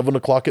 11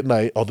 o'clock at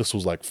night. Oh, this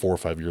was like 4 or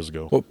 5 years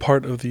ago. What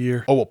part of the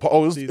year?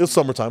 It's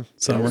summertime.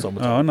 Summer. Yeah, it was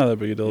summertime. Oh, not that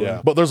big a deal.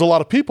 Yeah, but there's a lot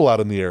of people out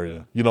in the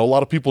area. A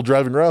lot of people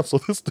driving around. So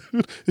this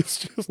dude is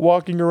just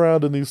walking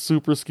around in these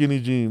super skinny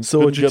jeans. So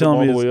what you're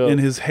telling me is, in in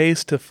his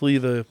haste to flee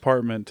the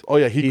apartment, oh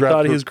yeah, he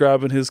thought he was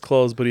grabbing his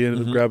clothes, but he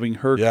ended up grabbing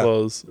her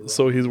clothes.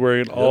 So he's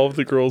wearing all of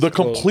the girls' the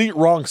clothes. complete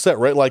wrong set,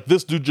 right? Like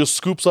this dude just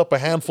scoops up a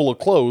handful of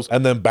clothes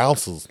and then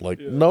bounces. Like,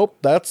 nope,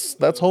 that's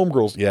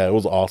homegirls. Yeah, it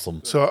was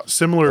awesome. So a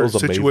similar That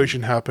was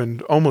situation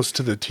happened almost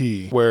to the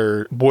T,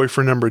 where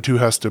boyfriend number 2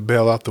 has to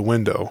bail out the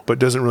window, but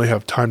doesn't really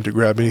have time to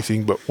grab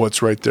anything but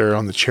what's right there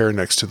on the chair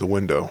next to the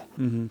window.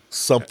 Mm-hmm.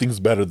 Something's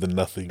better than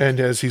nothing. And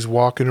as he's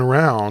walking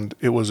around,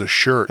 it was a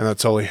shirt, and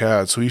that's all he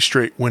had. So he's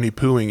straight Winnie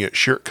Poohing it,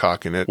 shirt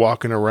cocking it,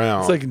 walking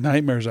around. It's like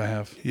nightmares I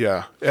have.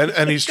 Yeah,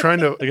 and he's trying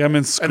to Like I'm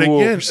in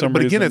school again, for some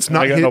but reason. again, it's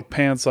not I got his, no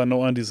pants on,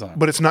 no undies on.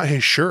 but it's not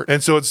his shirt,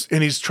 and so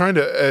he's trying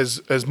to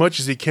as much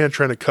as he can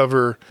trying to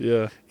cover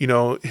Yeah.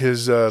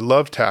 his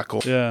love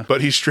tackle. Yeah.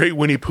 But he's straight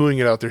Winnie Poohing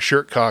it out there,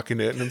 shirt cocking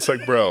it, and it's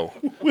like, bro,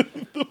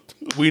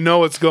 we know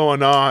what's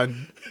going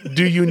on.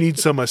 Do you need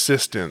some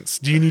assistance?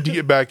 Do you need to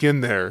get back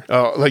in there?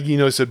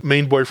 Said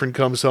main boyfriend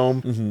comes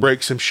home,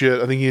 breaks some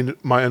shit. I think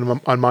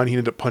on mine he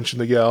ended up punching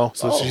the gal,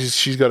 so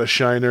she's got a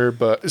shiner.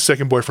 But the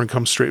second boyfriend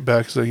comes straight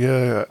back. He's like,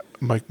 yeah,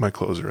 my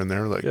clothes are in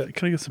there. Like, Yeah,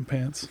 can I get some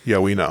pants? yeah,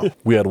 we know.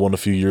 We had one a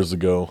few years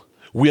ago.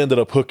 We ended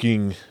up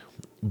hooking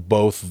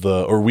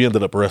we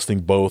ended up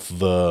arresting both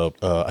the,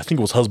 I think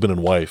it was husband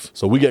and wife.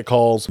 So we get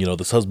calls,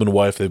 this husband and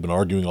wife, they've been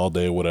arguing all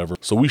day, whatever.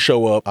 So we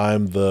show up.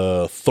 I'm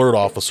the third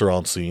officer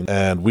on scene,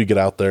 and we get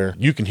out there.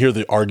 You can hear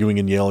the arguing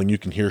and yelling. You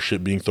can hear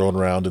shit being thrown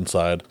around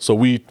inside. So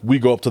we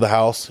go up to the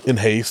house in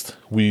haste.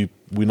 We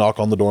knock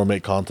on the door,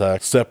 make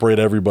contact, separate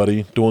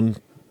everybody, doing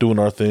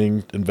our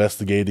thing,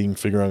 investigating,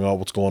 figuring out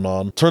what's going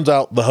on. Turns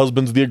out the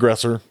husband's the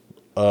aggressor.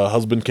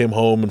 Husband came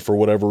home and for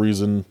whatever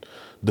reason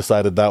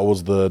decided that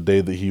was the day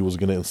that he was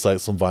going to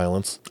incite some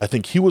violence. I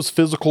think he was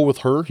physical with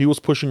her. He was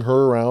pushing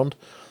her around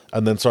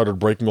and then started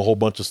breaking a whole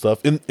bunch of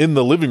stuff. In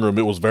the living room,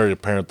 it was very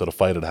apparent that a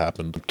fight had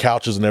happened.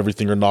 Couches and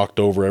everything are knocked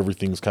over.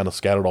 Everything's kind of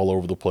scattered all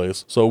over the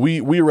place. So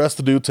we arrest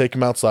the dude, take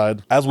him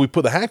outside. As we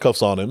put the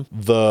handcuffs on him,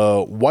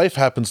 the wife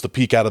happens to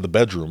peek out of the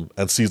bedroom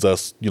and sees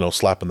us,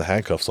 slapping the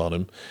handcuffs on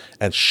him.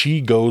 And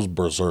she goes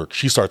berserk.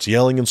 She starts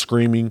yelling and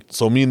screaming.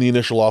 So me and the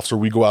initial officer,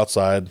 we go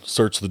outside,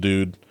 search the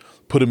dude,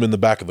 put him in the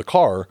back of the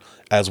car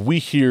as we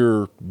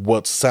hear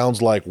what sounds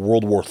like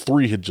World War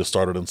III had just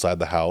started inside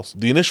the house.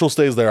 The initial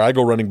stays there. I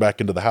go running back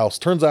into the house.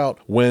 Turns out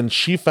when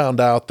she found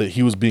out that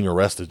he was being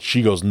arrested,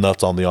 she goes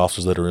nuts on the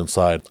officers that are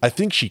inside. I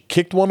think she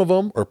kicked one of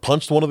them or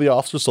punched one of the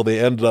officers, so they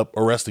ended up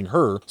arresting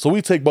her. So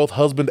we take both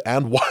husband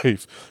and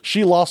wife.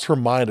 She lost her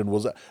mind and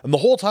the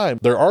whole time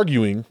they're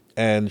arguing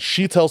and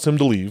she tells him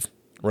to leave.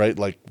 Right?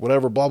 Like,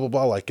 whatever, blah, blah,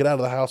 blah, like, get out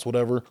of the house,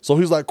 whatever. So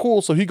he's like,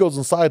 cool. So he goes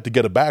inside to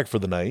get a bag for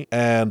the night.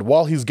 And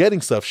while he's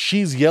getting stuff,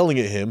 she's yelling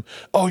at him,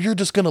 oh, you're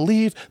just going to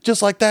leave?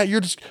 Just like that?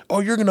 You're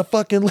going to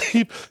fucking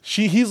leave?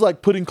 He's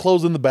like putting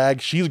clothes in the bag.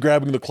 She's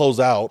grabbing the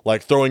clothes out,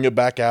 like throwing it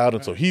back out.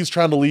 And so he's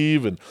trying to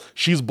leave and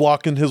she's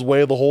blocking his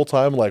way the whole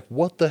time. Like,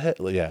 what the heck?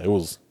 Yeah,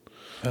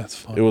 That's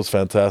fun. It was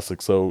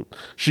fantastic. So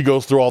she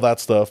goes through all that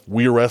stuff.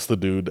 We arrest the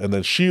dude, and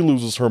then she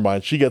loses her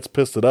mind. She gets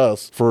pissed at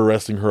us for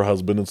arresting her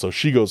husband, and so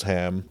she goes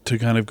ham. To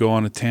kind of go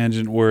on a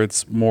tangent where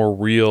it's more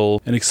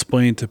real and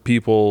explain to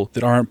people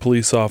that aren't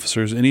police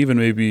officers, and even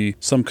maybe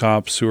some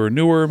cops who are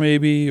newer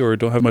maybe or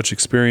don't have much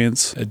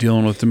experience at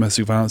dealing with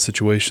domestic violence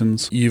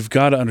situations, you've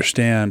got to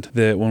understand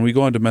that when we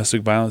go on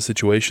domestic violence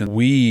situations,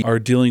 we are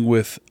dealing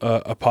with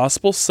a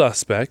possible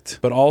suspect,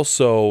 but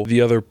also the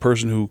other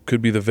person who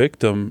could be the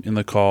victim in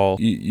the call.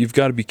 You've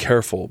got to be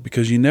careful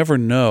because you never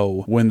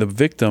know when the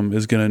victim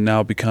is going to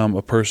now become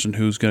a person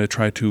who's going to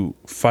try to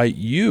fight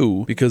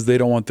you because they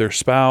don't want their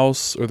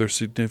spouse or their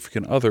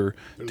significant other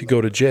to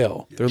go to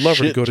jail. Their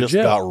lover to go to jail.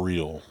 Shit just got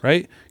real.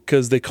 Right?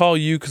 Because they call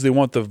you because they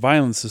want the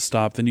violence to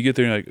stop. Then you get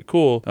there and you're like,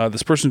 cool,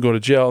 this person go to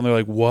jail. And they're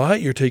like,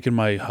 what? You're taking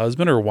my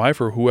husband or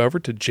wife or whoever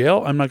to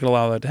jail? I'm not going to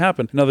allow that to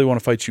happen. Now they want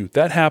to fight you.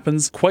 That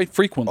happens quite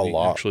frequently, a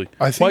lot. Actually.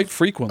 Quite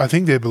frequently. I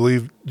think they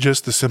believe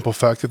just the simple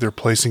fact that they're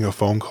placing a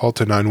phone call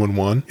to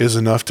 911 is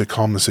enough to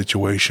calm the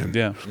situation.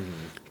 Yeah.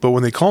 But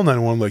when they call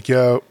 911, like,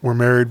 yeah, we're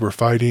married, we're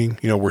fighting,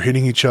 we're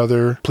hitting each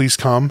other, please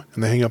come,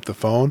 and they hang up the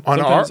phone. A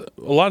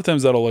lot of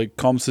times that'll like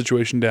calm the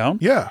situation down.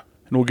 Yeah.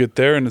 And we'll get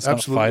there and it's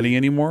Absolutely. not fighting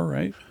anymore,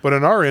 right? But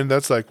on our end,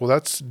 that's like, well,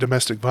 that's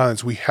domestic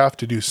violence. We have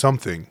to do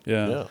something.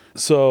 Yeah.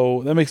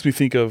 So that makes me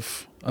think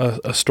of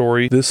a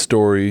story. This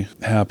story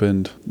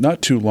happened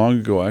not too long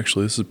ago,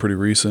 actually. This is pretty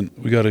recent.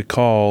 We got a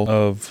call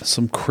of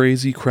some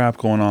crazy crap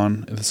going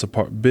on at this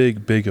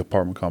big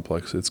apartment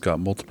complex. It's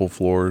got multiple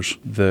floors.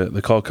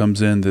 The call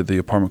comes in that the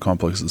apartment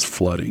complex is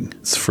flooding.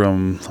 It's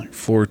from like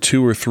floor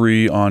 2 or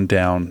 3 on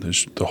down.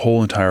 The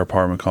whole entire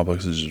apartment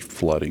complex is just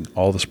flooding.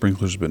 All the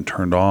sprinklers have been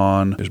turned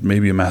on. There's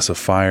maybe a massive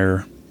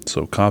fire.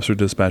 So cops are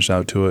dispatched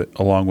out to it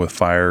along with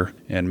fire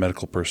and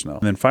medical personnel.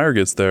 And then fire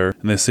gets there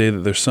and they say that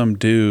there's some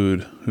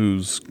dude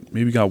who's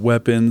maybe got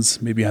weapons,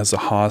 maybe has a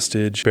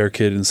hostage,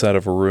 barricaded inside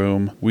of a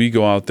room. We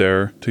go out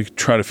there to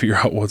try to figure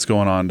out what's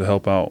going on to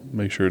help out,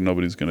 make sure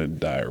nobody's going to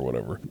die or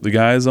whatever. The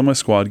guys on my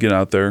squad get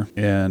out there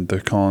and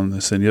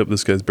they're saying, yep,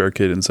 this guy's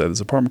barricaded inside this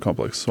apartment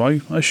complex. So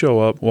I show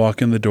up,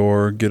 walk in the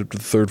door, get up to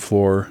the 3rd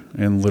floor,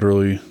 and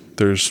literally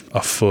there's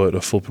a foot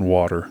of flipping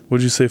water.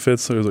 What'd you say,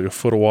 Fitz? There's like a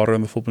foot of water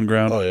on the flipping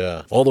ground. Oh,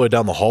 yeah. All the way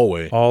down the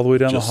hallway. All the way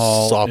down Just the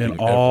hall. sopping And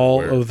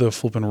all everywhere. of the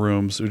flipping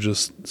rooms are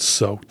just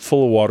soaked,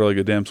 full of water like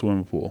a damn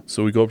swimming pool.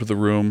 So we go up to the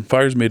room.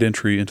 Fire's made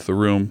entry into the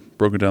room,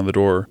 broken down the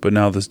door. But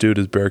now this dude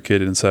is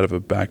barricaded inside of a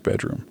back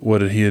bedroom.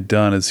 What he had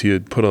done is he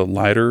had put a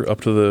lighter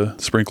up to the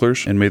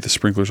sprinklers and made the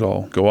sprinklers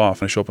all go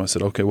off. And I show up and I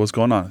said, okay, what's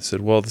going on? I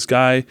said, well, this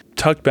guy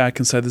tucked back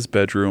inside this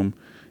bedroom.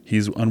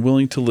 He's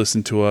unwilling to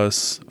listen to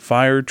us.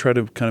 Fire tried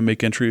to kind of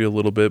make entry a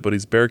little bit, but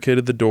he's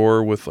barricaded the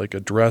door with like a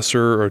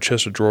dresser or a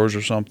chest of drawers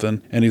or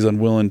something, and he's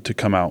unwilling to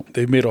come out.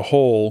 They've made a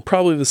hole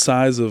probably the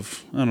size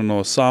of, I don't know,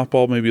 a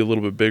softball, maybe a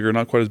little bit bigger,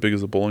 not quite as big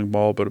as a bowling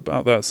ball, but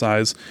about that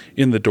size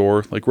in the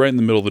door, like right in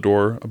the middle of the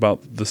door,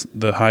 about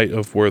the height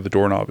of where the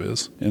doorknob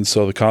is. And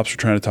so the cops are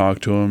trying to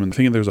talk to him and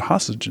thinking there's a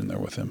hostage in there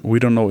with him. We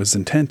don't know what his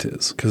intent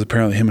is because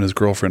apparently him and his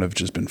girlfriend have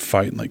just been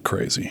fighting like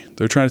crazy.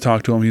 They're trying to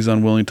talk to him. He's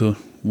unwilling to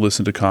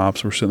listen to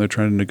cops. We're sitting there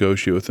trying to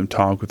negotiate with him,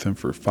 talk with him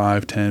for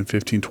 5, 10,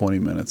 15, 20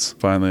 minutes.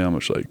 Finally, I'm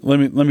just like, let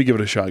me give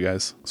it a shot,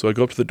 guys. So I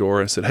go up to the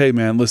door. I said, hey,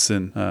 man,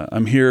 listen,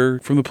 I'm here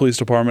from the police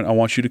department. I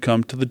want you to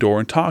come to the door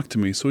and talk to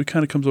me. So he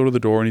kind of comes over to the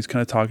door and he's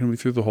kind of talking to me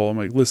through the hole. I'm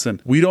like,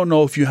 listen, we don't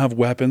know if you have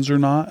weapons or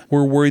not.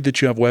 We're worried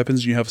that you have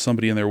weapons and you have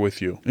somebody in there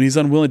with you. And he's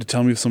unwilling to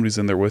tell me if somebody's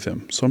in there with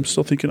him. So I'm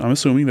still thinking, I'm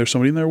assuming there's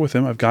somebody in there with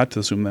him. I've got to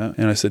assume that.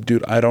 And I said,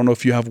 dude, I don't know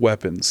if you have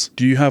weapons.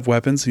 Do you have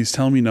weapons? He's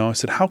telling me no. I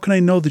said, how can I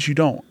know that you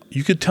don't?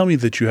 You could tell me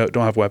that you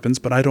don't have weapons,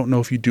 but I don't know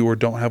if you do or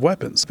don't have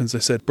weapons. And I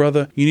said,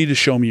 brother, you need to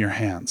show me your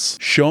hands.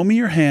 Show me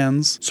your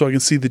hands so I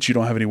can see that you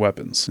don't have any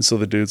weapons. And so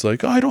the dude's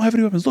like, oh, I don't have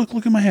any weapons. Look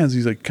at my hands.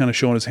 He's like kind of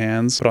showing his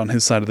hands, but on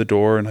his side of the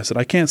door. And I said,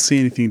 I can't see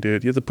anything,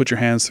 dude. You have to put your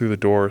hands through the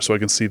door so I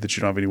can see that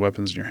you don't have any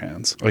weapons in your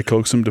hands. I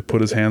coax him to put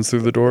his hands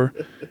through the door.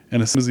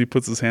 And as soon as he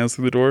puts his hands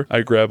through the door,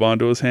 I grab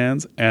onto his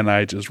hands and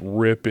I just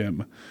rip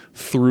him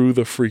through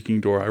the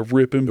freaking door. I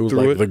rip him through it. It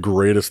was like the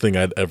greatest thing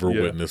I'd ever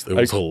witnessed. It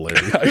was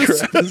hilarious. I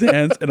grab his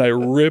hands and I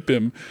rip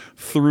him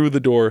through the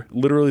door.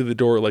 Literally, the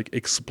door like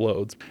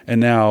explodes. And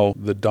now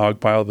the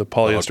dog pile, the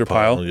polyester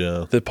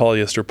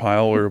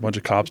pile where a bunch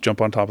of cops jump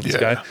on top of this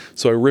guy.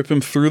 So I rip him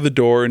through the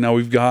door and now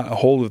we've got a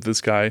hold of this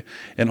guy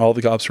and all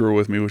the cops who were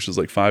with me, which is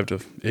like 5 to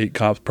 8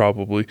 cops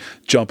probably,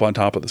 jump on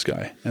top of this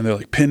guy. And they're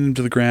like pinning him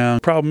to the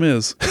ground. Problem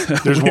is,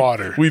 there's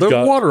water. There's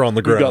water on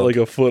the ground. We've got like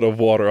a foot of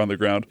water on the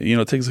ground. You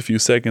know, it takes a few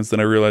seconds. Then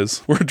I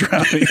realize we're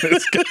drowning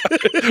this guy.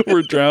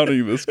 We're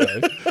drowning this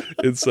guy.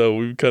 And so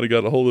we've kind of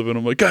got a hold of him.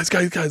 I'm like, guys,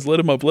 let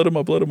him up.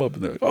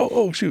 And they're like,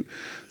 oh, shoot.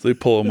 So they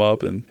pull him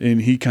up and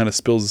he kind of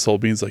spills his whole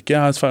beans like,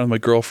 yeah, I was fighting with my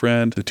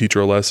girlfriend to teach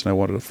her a lesson. I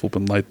wanted to flip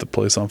and light the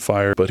place on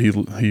fire. But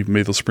he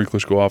made those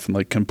sprinklers go off and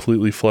like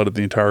completely flooded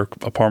the entire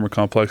apartment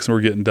complex. And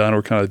we're getting done.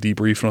 We're kind of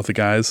debriefing with the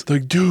guys. They're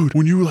like, dude,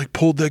 when you like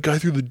pulled that guy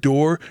through the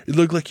door, it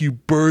looked like you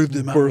birthed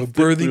him out of a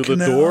birthing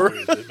canal.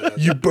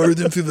 You birthed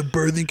him through the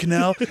birthing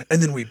canal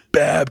and then we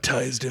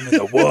baptized him in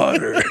the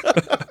water.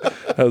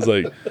 I was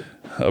like,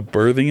 a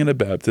birthing and a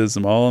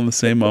baptism all in the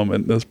same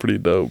moment. That's pretty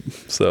dope.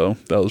 So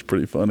that was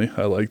pretty funny.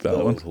 I like that one.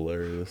 That was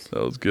hilarious.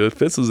 That was good.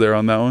 Fitz was there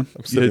on that one.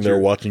 I'm sitting there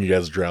watching you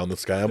guys drown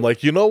this guy. I'm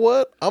like, you know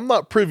what? I'm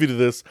not privy to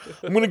this.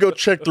 I'm going to go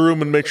check the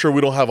room and make sure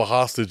we don't have a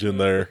hostage in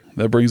there.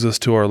 That brings us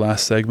to our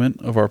last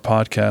segment of our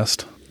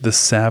podcast, The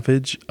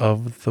Savage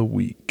of the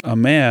Week. A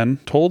man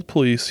told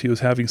police he was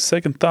having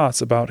second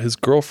thoughts about his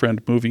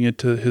girlfriend moving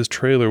into his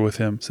trailer with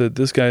him. Said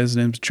this guy's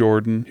name's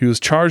Jordan. He was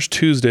charged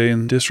Tuesday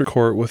in district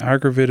court with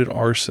aggravated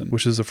arson,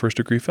 which is a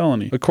first-degree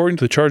felony. According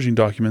to the charging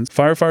documents,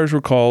 firefighters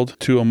were called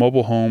to a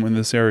mobile home in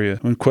this area.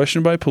 When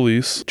questioned by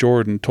police,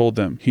 Jordan told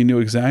them he knew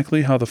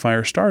exactly how the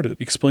fire started,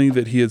 explaining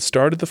that he had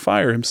started the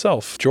fire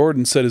himself.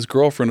 Jordan said his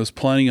girlfriend was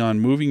planning on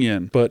moving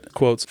in, but,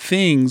 quotes,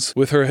 things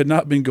with her had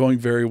not been going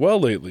very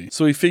well lately.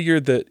 So he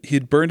figured that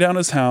he'd burned down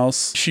his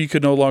house. She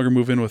could no longer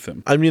move in with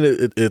him. I mean,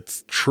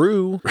 it's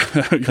true,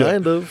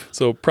 kind of.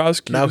 So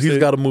prosecutors now he's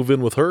got to move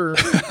in with her.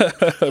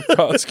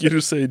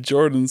 Prosecutors say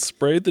Jordan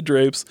sprayed the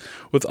drapes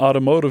with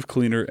automotive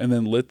cleaner and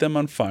then lit them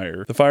on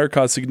fire. The fire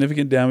caused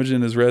significant damage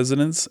in his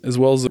residence as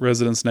well as the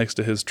residence next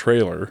to his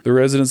trailer. The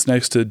residence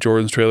next to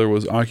Jordan's trailer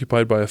was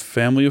occupied by a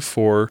family of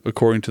 4,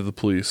 according to the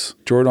police.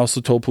 Jordan also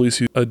told police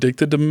he was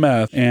addicted to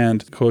meth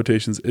and,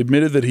 quotations,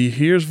 admitted that he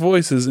hears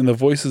voices and the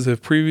voices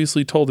have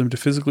previously told him to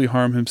physically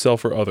harm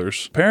himself or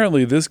others.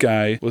 Apparently, this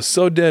guy was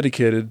so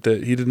dedicated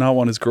that he did not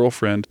want his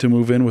girlfriend to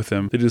move in with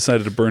him. They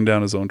decided to burn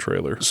down his own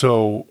trailer.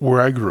 So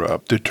where I grew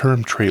up, the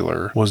term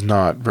trailer was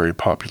not very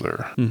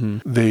popular. Mm-hmm.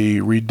 They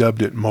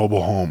redubbed it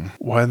mobile home.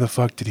 Why the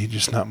fuck did he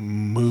just not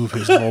move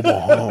his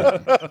mobile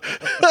home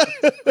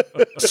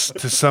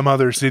to some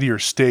other city or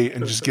state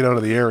and just get out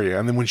of the area?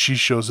 And then when she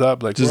shows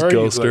up, like, just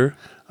ghost her.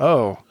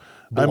 Like,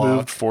 I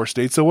moved 4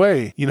 states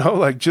away. You know,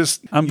 like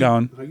just... I'm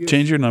gone.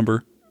 Change your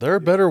number. There are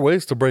better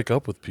ways to break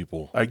up with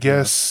people. I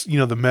guess,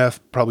 the meth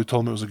probably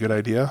told him it was a good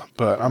idea,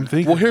 but I'm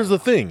thinking... Well, here's the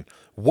thing.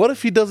 What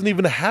if he doesn't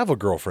even have a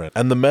girlfriend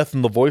and the meth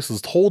and the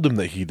voices told him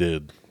that he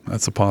did?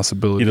 That's a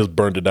possibility. He just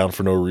burned it down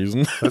for no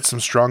reason. That's some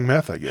strong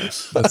meth, I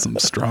guess. That's some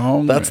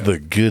strong That's meth. The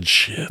good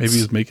shit. Maybe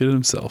he's making it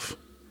himself.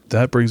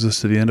 That brings us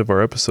to the end of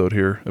our episode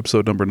here,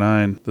 episode number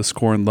 9, The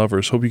Scorned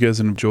Lovers. Hope you guys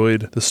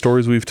enjoyed the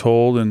stories we've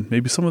told and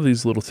maybe some of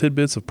these little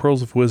tidbits of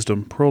pearls of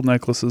wisdom, pearl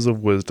necklaces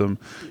of wisdom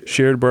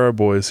shared by our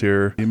boys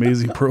here. The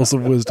amazing pearls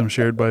of wisdom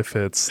shared by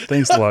Fitz.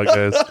 Thanks a lot,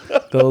 guys.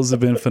 Those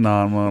have been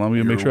phenomenal. I'm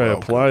going to make sure I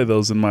apply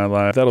those in my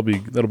life. That'll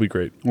be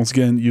great. Once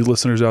again, you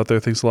listeners out there,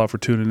 thanks a lot for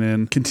tuning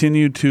in.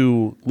 Continue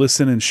to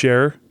listen and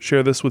share.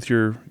 Share this with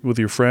your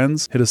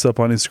friends. Hit us up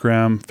on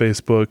Instagram,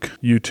 Facebook,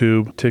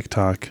 YouTube,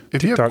 TikTok.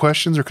 If you have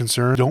questions or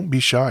concerns, don't be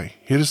shy.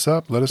 Hit us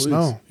up. Let us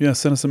know. Yeah,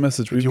 send us a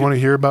message. If you want to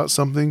hear about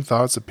something,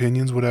 thoughts,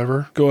 opinions,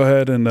 whatever, go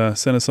ahead and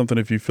send us something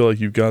if you feel like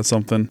you've got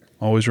something.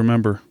 Always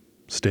remember,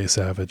 stay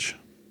savage.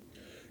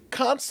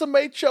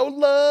 Consummate your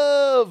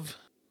love.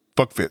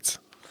 Fuck Fitz.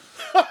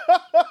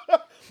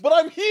 But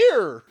I'm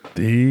here.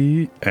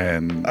 The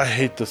end. I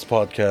hate this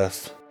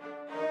podcast.